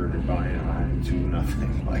 wins that we were buying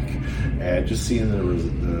 2-0, and just seeing the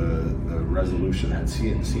resolution and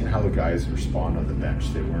seeing how the guys respond on the bench.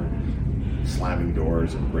 They weren't slamming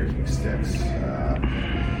doors and breaking sticks.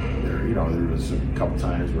 There was a couple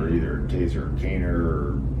times where either Taser or Kaner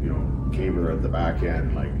or Kaber at the back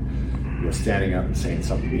end, standing up and saying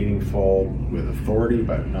something meaningful with authority,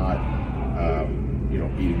 but not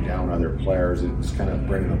beating down other players. It was kind of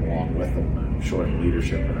bringing them along with them and showing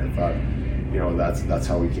leadership. And I thought, that's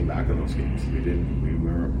how we came back in those games.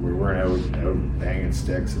 We weren't out banging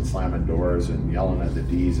sticks and slamming doors and yelling at the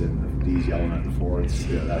D's and the D's yelling at the forwards.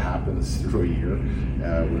 That happens through a year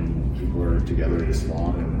when people are together this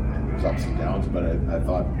long and there's ups and downs. But I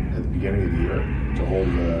thought at the beginning of the year to hold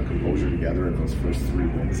the composure together in those first 3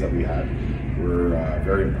 wins that we had were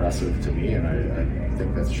very impressive to me, and I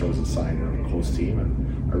think that shows a sign of a close team,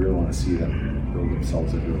 and I really want to see them build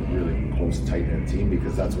themselves into a really close, tight-knit team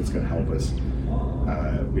because that's what's going to help us.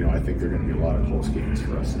 I think there are going to be a lot of close games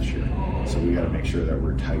for us this year, so we got to make sure that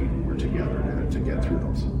we're tight, we're together to get through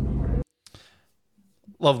those.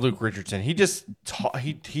 Love Luke Richardson. He just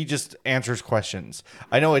answers questions.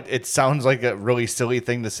 I know it sounds like a really silly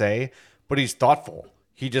thing to say, but he's thoughtful.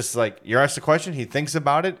 He just you're asked a question, he thinks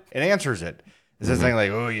about it and answers it. It's this thing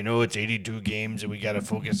it's 82 games and we got to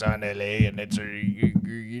focus on LA and it's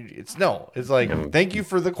thank you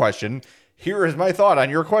for the question. Here is my thought on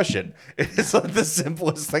your question. It's the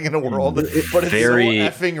simplest thing in the world, but it's very so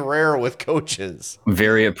effing rare with coaches.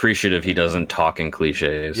 Very appreciative he doesn't talk in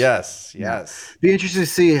cliches. Yes. Be interested to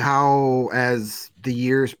see how, as the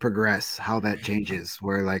years progress, how that changes.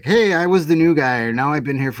 Where hey, I was the new guy, or now I've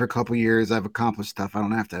been here for a couple years. I've accomplished stuff. I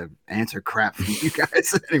don't have to answer crap from you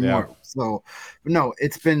guys anymore. Yeah. So, no,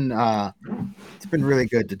 it's been really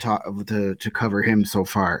good to talk to cover him so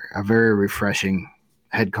far. A very refreshing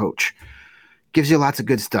head coach. Gives you lots of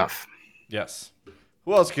good stuff. Yes.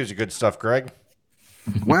 Who else gives you good stuff, Greg?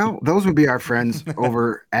 Well, those would be our friends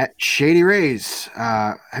over at Shady Rays.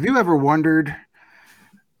 Have you ever wondered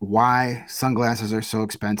why sunglasses are so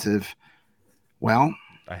expensive? Well,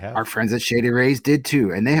 I have. Our friends at Shady Rays did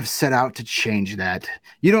too, and they have set out to change that.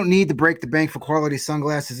 You don't need to break the bank for quality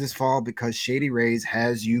sunglasses this fall because Shady Rays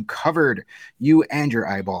has you covered, you and your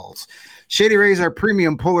eyeballs. Shady Rays are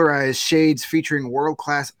premium polarized shades featuring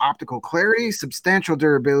world-class optical clarity, substantial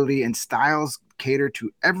durability, and styles cater to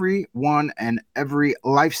everyone and every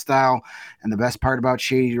lifestyle. And the best part about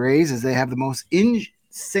Shady Rays is they have the most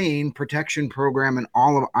insane protection program in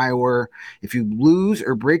all of eyewear. If you lose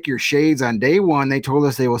or break your shades on day one, they told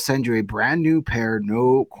us they will send you a brand new pair,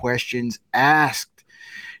 no questions asked.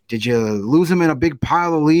 Did you lose them in a big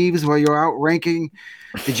pile of leaves while you're out ranking?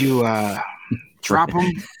 Did you drop them?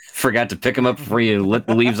 Forgot to pick them up before you lit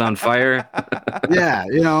the leaves on fire. Yeah,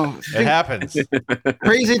 it happens.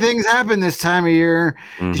 Crazy things happen this time of year.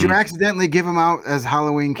 Mm-hmm. Did you accidentally give them out as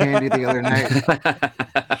Halloween candy the other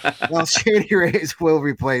night? Well, Shady Rays will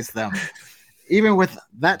replace them. Even with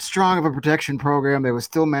that strong of a protection program, they will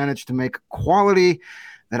still manage to make quality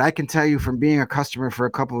that I can tell you from being a customer for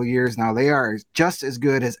a couple of years now, they are just as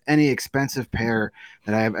good as any expensive pair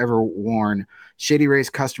that I have ever worn. Shady Rays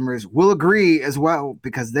customers will agree as well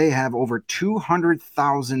because they have over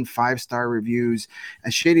 200,000 five-star reviews.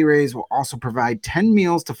 And Shady Rays will also provide 10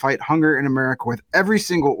 meals to fight hunger in America with every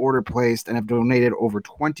single order placed and have donated over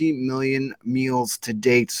 20 million meals to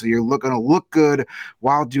date. So you're going to look good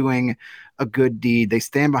while doing a good deed. They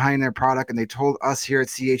stand behind their product, and they told us here at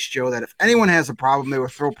CHGO that if anyone has a problem, they will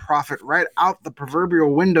throw profit right out the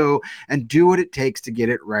proverbial window and do what it takes to get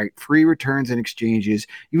it right. Free returns and exchanges.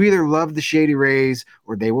 You either love the Shady Rays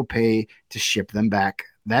or they will pay to ship them back.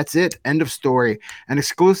 That's it. End of story. An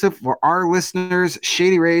exclusive for our listeners,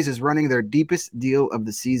 Shady Rays is running their deepest deal of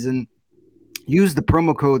the season. Use the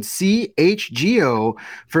promo code CHGO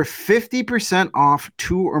for 50% off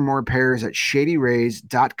 2 or more pairs at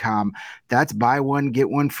shadyrays.com. That's buy one,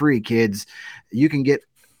 get one free, kids. You can get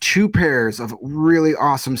 2 pairs of really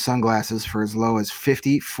awesome sunglasses for as low as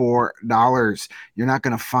 $54. You're not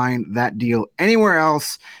going to find that deal anywhere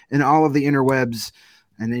else in all of the interwebs.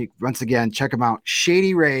 And then once again, check them out,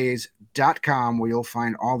 shadyrays.com. ChaiTownCornhole.com, where you'll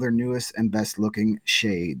find all their newest and best looking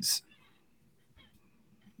shades.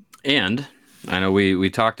 And I know we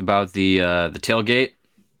talked about the tailgate,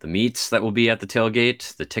 the meats that will be at the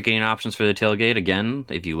tailgate, the ticketing options for the tailgate. Again,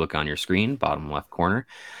 if you look on your screen, bottom left corner,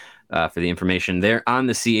 for the information there on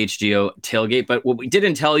the CHGO tailgate. But what we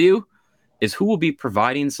didn't tell you is who will be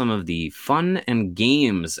providing some of the fun and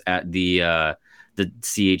games at the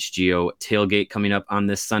CHGO tailgate coming up on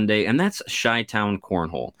this Sunday, and that's Chi-Town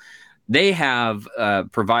Cornhole. They have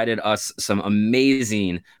provided us some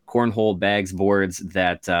amazing cornhole bags boards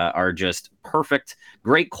that are just perfect,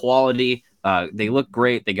 great quality. They look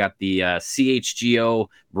great. They got the CHGO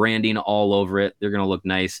branding all over it. They're going to look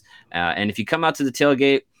nice. And if you come out to the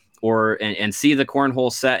tailgate and see the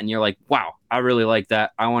cornhole set and you're like, wow, I really like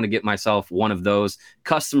that, I want to get myself one of those,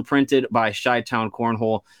 custom printed by Chi-Town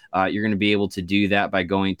Cornhole. You're going to be able to do that by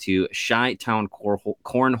going to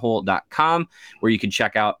ChaiTownCornhole.com, where you can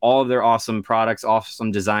check out all of their awesome products,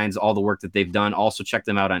 awesome designs, all the work that they've done. Also check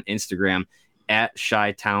them out on Instagram at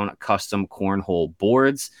Chi-Town Custom Cornhole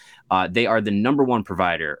Boards. They are the #1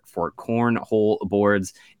 provider for cornhole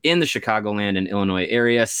boards in the Chicagoland and Illinois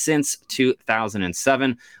area since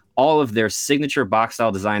 2007. All of their signature box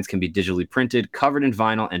style designs can be digitally printed, covered in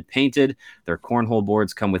vinyl, and painted. Their cornhole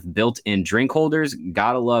boards come with built-in drink holders.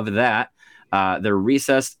 Gotta love that. They're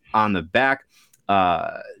recessed on the back.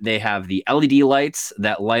 They have the LED lights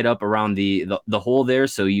that light up around the hole there,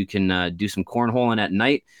 so you can do some cornholing at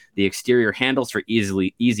night. The exterior handles for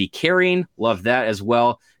easy carrying. Love that as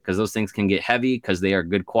well, because those things can get heavy because they are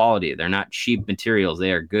good quality. They're not cheap materials.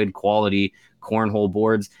 They are good quality cornhole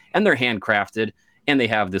boards, and they're handcrafted. And they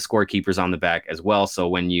have the scorekeepers on the back as well. So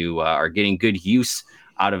when you are getting good use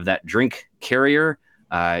out of that drink carrier,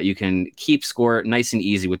 you can keep score nice and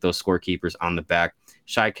easy with those scorekeepers on the back.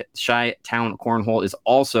 Chi-Town Cornhole is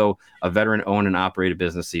also a veteran-owned and operated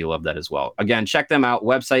business, so you love that as well. Again, check them out.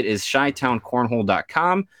 Website is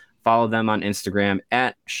ChaiTownCornhole.com. Follow them on Instagram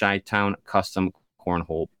at Chi-Town Custom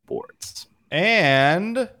Cornhole Boards.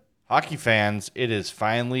 And hockey fans, it is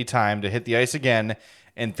finally time to hit the ice again.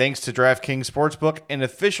 And thanks to DraftKings Sportsbook, an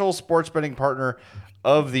official sports betting partner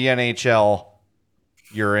of the NHL,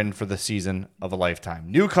 you're in for the season of a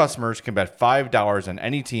lifetime. New customers can bet $5 on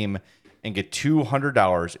any team and get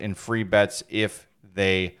 $200 in free bets if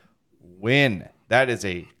they win. That is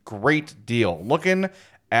a great deal. Looking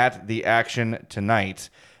at the action tonight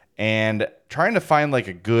and trying to find like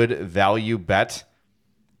a good value bet.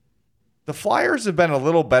 The Flyers have been a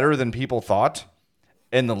little better than people thought.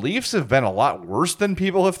 And the Leafs have been a lot worse than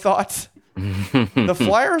people have thought. The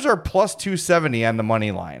Flyers are plus 270 on the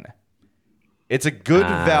money line. It's a good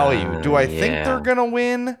value. Do I think they're going to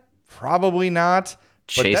win? Probably not.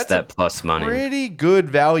 Chase but that's that plus money. Pretty good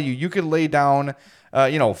value. You could lay down,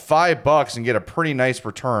 $5 and get a pretty nice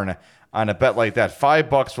return on a bet like that.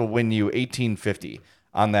 $5 will win you $18.50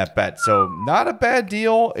 on that bet. So not a bad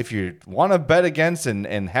deal. If you want to bet against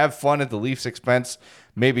and have fun at the Leafs' expense,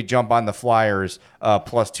 maybe jump on the Flyers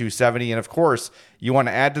plus 270. And of course, you want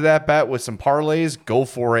to add to that bet with some parlays, go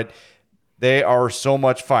for it. They are so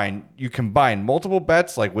much fun. You combine multiple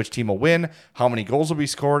bets like which team will win, how many goals will be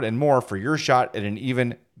scored, and more for your shot at an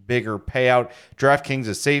even bigger payout. DraftKings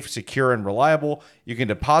is safe, secure, and reliable. You can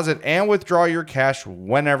deposit and withdraw your cash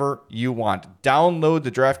whenever you want. Download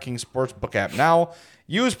the DraftKings Sportsbook app now.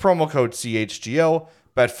 Use promo code CHGO.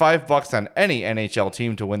 Bet $5 on any NHL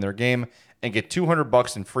team to win their game and get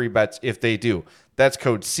 $200 in free bets if they do. That's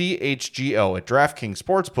code CHGO at DraftKings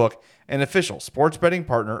Sportsbook, an official sports betting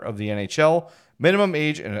partner of the NHL. Minimum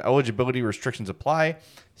age and eligibility restrictions apply.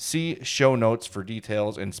 See show notes for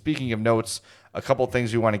details. And speaking of notes, a couple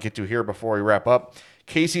things we want to get to here before we wrap up.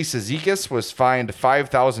 Casey Cizikas was fined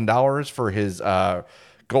 $5,000 for his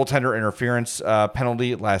goaltender interference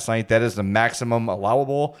penalty last night. That is the maximum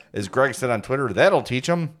allowable. As Greg said on Twitter, that'll teach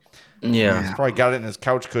him. Yeah. He's probably got it in his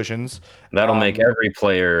couch cushions. That'll make every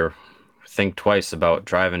player think twice about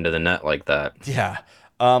driving to the net like that. Yeah.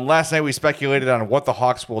 Last night we speculated on what the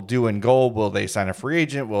Hawks will do in goal. Will they sign a free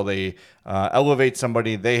agent? Will they elevate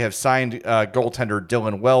somebody? They have signed goaltender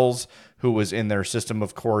Dylan Wells, who was in their system,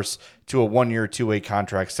 of course, to a 1-year, 2-way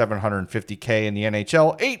contract, $750K in the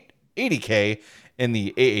NHL, $80K in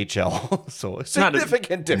the AHL. So a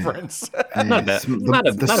significant difference. Not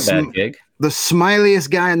a bad gig. The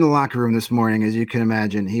smiliest guy in the locker room this morning, as you can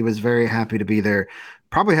imagine. He was very happy to be there.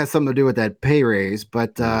 Probably has something to do with that pay raise,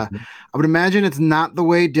 but I would imagine it's not the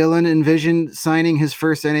way Dylan envisioned signing his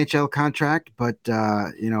first NHL contract, but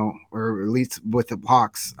or at least with the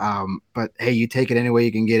Hawks. But hey, you take it any way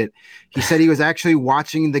you can get it. He said he was actually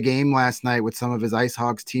watching the game last night with some of his Ice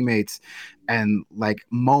Hogs teammates, And like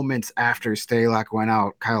moments after Stalock went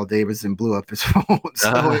out, Kyle Davidson blew up his phone.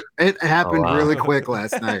 So it happened really quick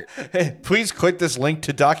last night. Hey, please click this link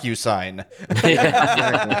to DocuSign.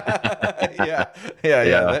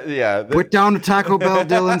 Yeah. Put down the Taco Bell,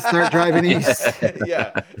 Dylan. Start driving east.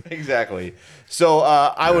 Yeah, exactly. So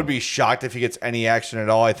I would be shocked if he gets any action at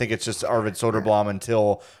all. I think it's just Arvid Soderblom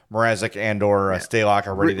until Mrazek and or Stalock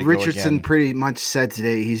are ready to Richardson go again. pretty much said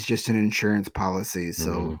today he's just an insurance policy.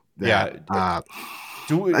 So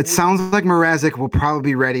it sounds like Mrazek will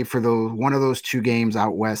probably be ready for one of those 2 games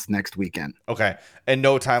out west next weekend. Okay, and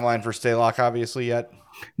no timeline for Stalock obviously yet.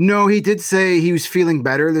 No, he did say he was feeling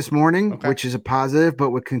better this morning, which is a positive.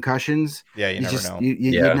 But with concussions, you never know.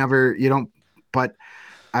 You don't. But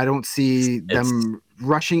I don't see them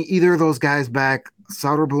rushing either of those guys back.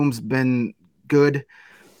 Soderblom's been good.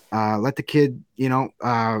 Let the kid,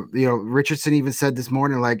 Richardson even said this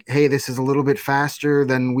morning, like, hey, this is a little bit faster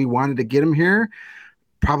than we wanted to get him here.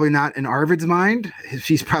 Probably not in Arvid's mind.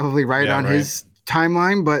 He's probably right on his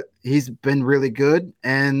timeline, but he's been really good,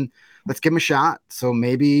 and let's give him a shot. So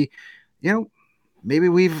maybe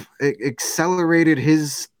we've accelerated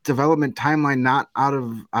his development timeline, not out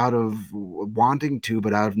of wanting to,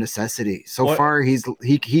 but out of necessity. So far, he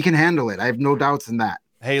can handle it. I have no doubts in that.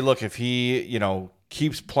 Hey, look, if he,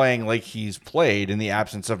 keeps playing like he's played in the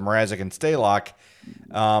absence of Mrazek and Stalock,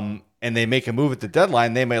 and they make a move at the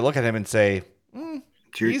deadline, they may look at him and say,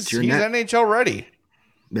 he's NHL ready.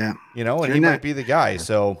 Yeah. And he might be the guy.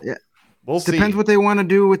 So we'll see. Depends what they want to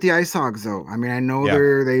do with the Ice Hogs, though. I mean, I know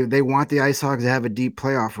they want the Ice Hogs to have a deep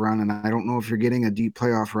playoff run, and I don't know if you're getting a deep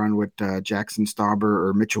playoff run with Jackson Stauber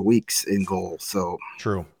or Mitchell Weeks in goal. So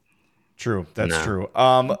True. That's true.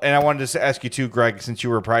 And I wanted to ask you too, Greg, since you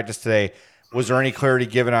were at practice today, was there any clarity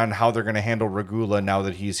given on how they're going to handle Regula now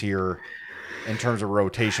that he's here in terms of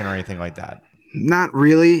rotation or anything like that? Not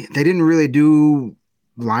really. They didn't really do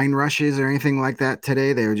line rushes or anything like that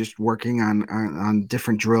today. They were just working on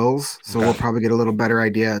different drills. So we'll probably get a little better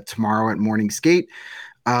idea tomorrow at morning skate.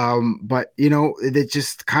 But it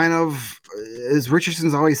just kind of, as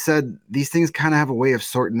Richardson's always said, these things kind of have a way of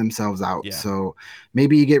sorting themselves out. Yeah. So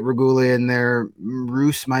maybe you get Regula in there.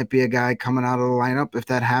 Roos might be a guy coming out of the lineup. If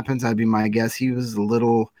that happens, I'd be my guess. He was a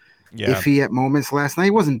little iffy at moments last night.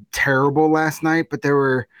 He wasn't terrible last night, but there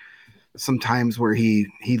were some times where he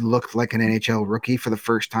looked like an NHL rookie for the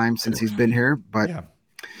first time since he's been here. But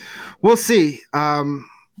we'll see.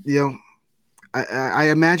 I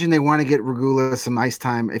imagine they want to get Regula some ice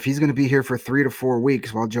time. If he's going to be here for 3 to 4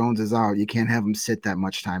 weeks while Jones is out, you can't have him sit that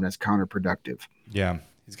much time. That's counterproductive. Yeah,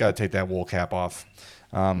 he's got to take that wool cap off.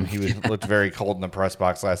 He looked very cold in the press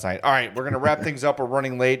box last night. All right, we're going to wrap things up. We're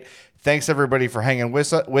running late. Thanks, everybody, for hanging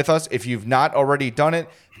with us. If you've not already done it,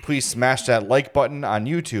 please smash that like button on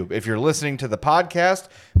YouTube. If you're listening to the podcast,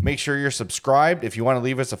 make sure you're subscribed. If you want to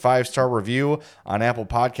leave us a 5-star review on Apple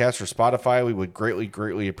Podcasts or Spotify, we would greatly,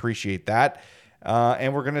 greatly appreciate that.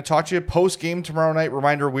 And we're going to talk to you post-game tomorrow night.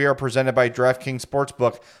 Reminder, we are presented by DraftKings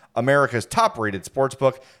Sportsbook, America's top-rated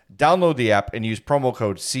sportsbook. Download the app and use promo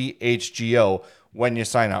code CHGO when you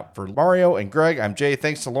sign up. For Mario and Greg, I'm Jay.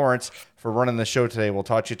 Thanks to Lawrence for running the show today. We'll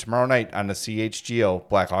talk to you tomorrow night on the CHGO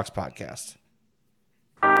Blackhawks podcast.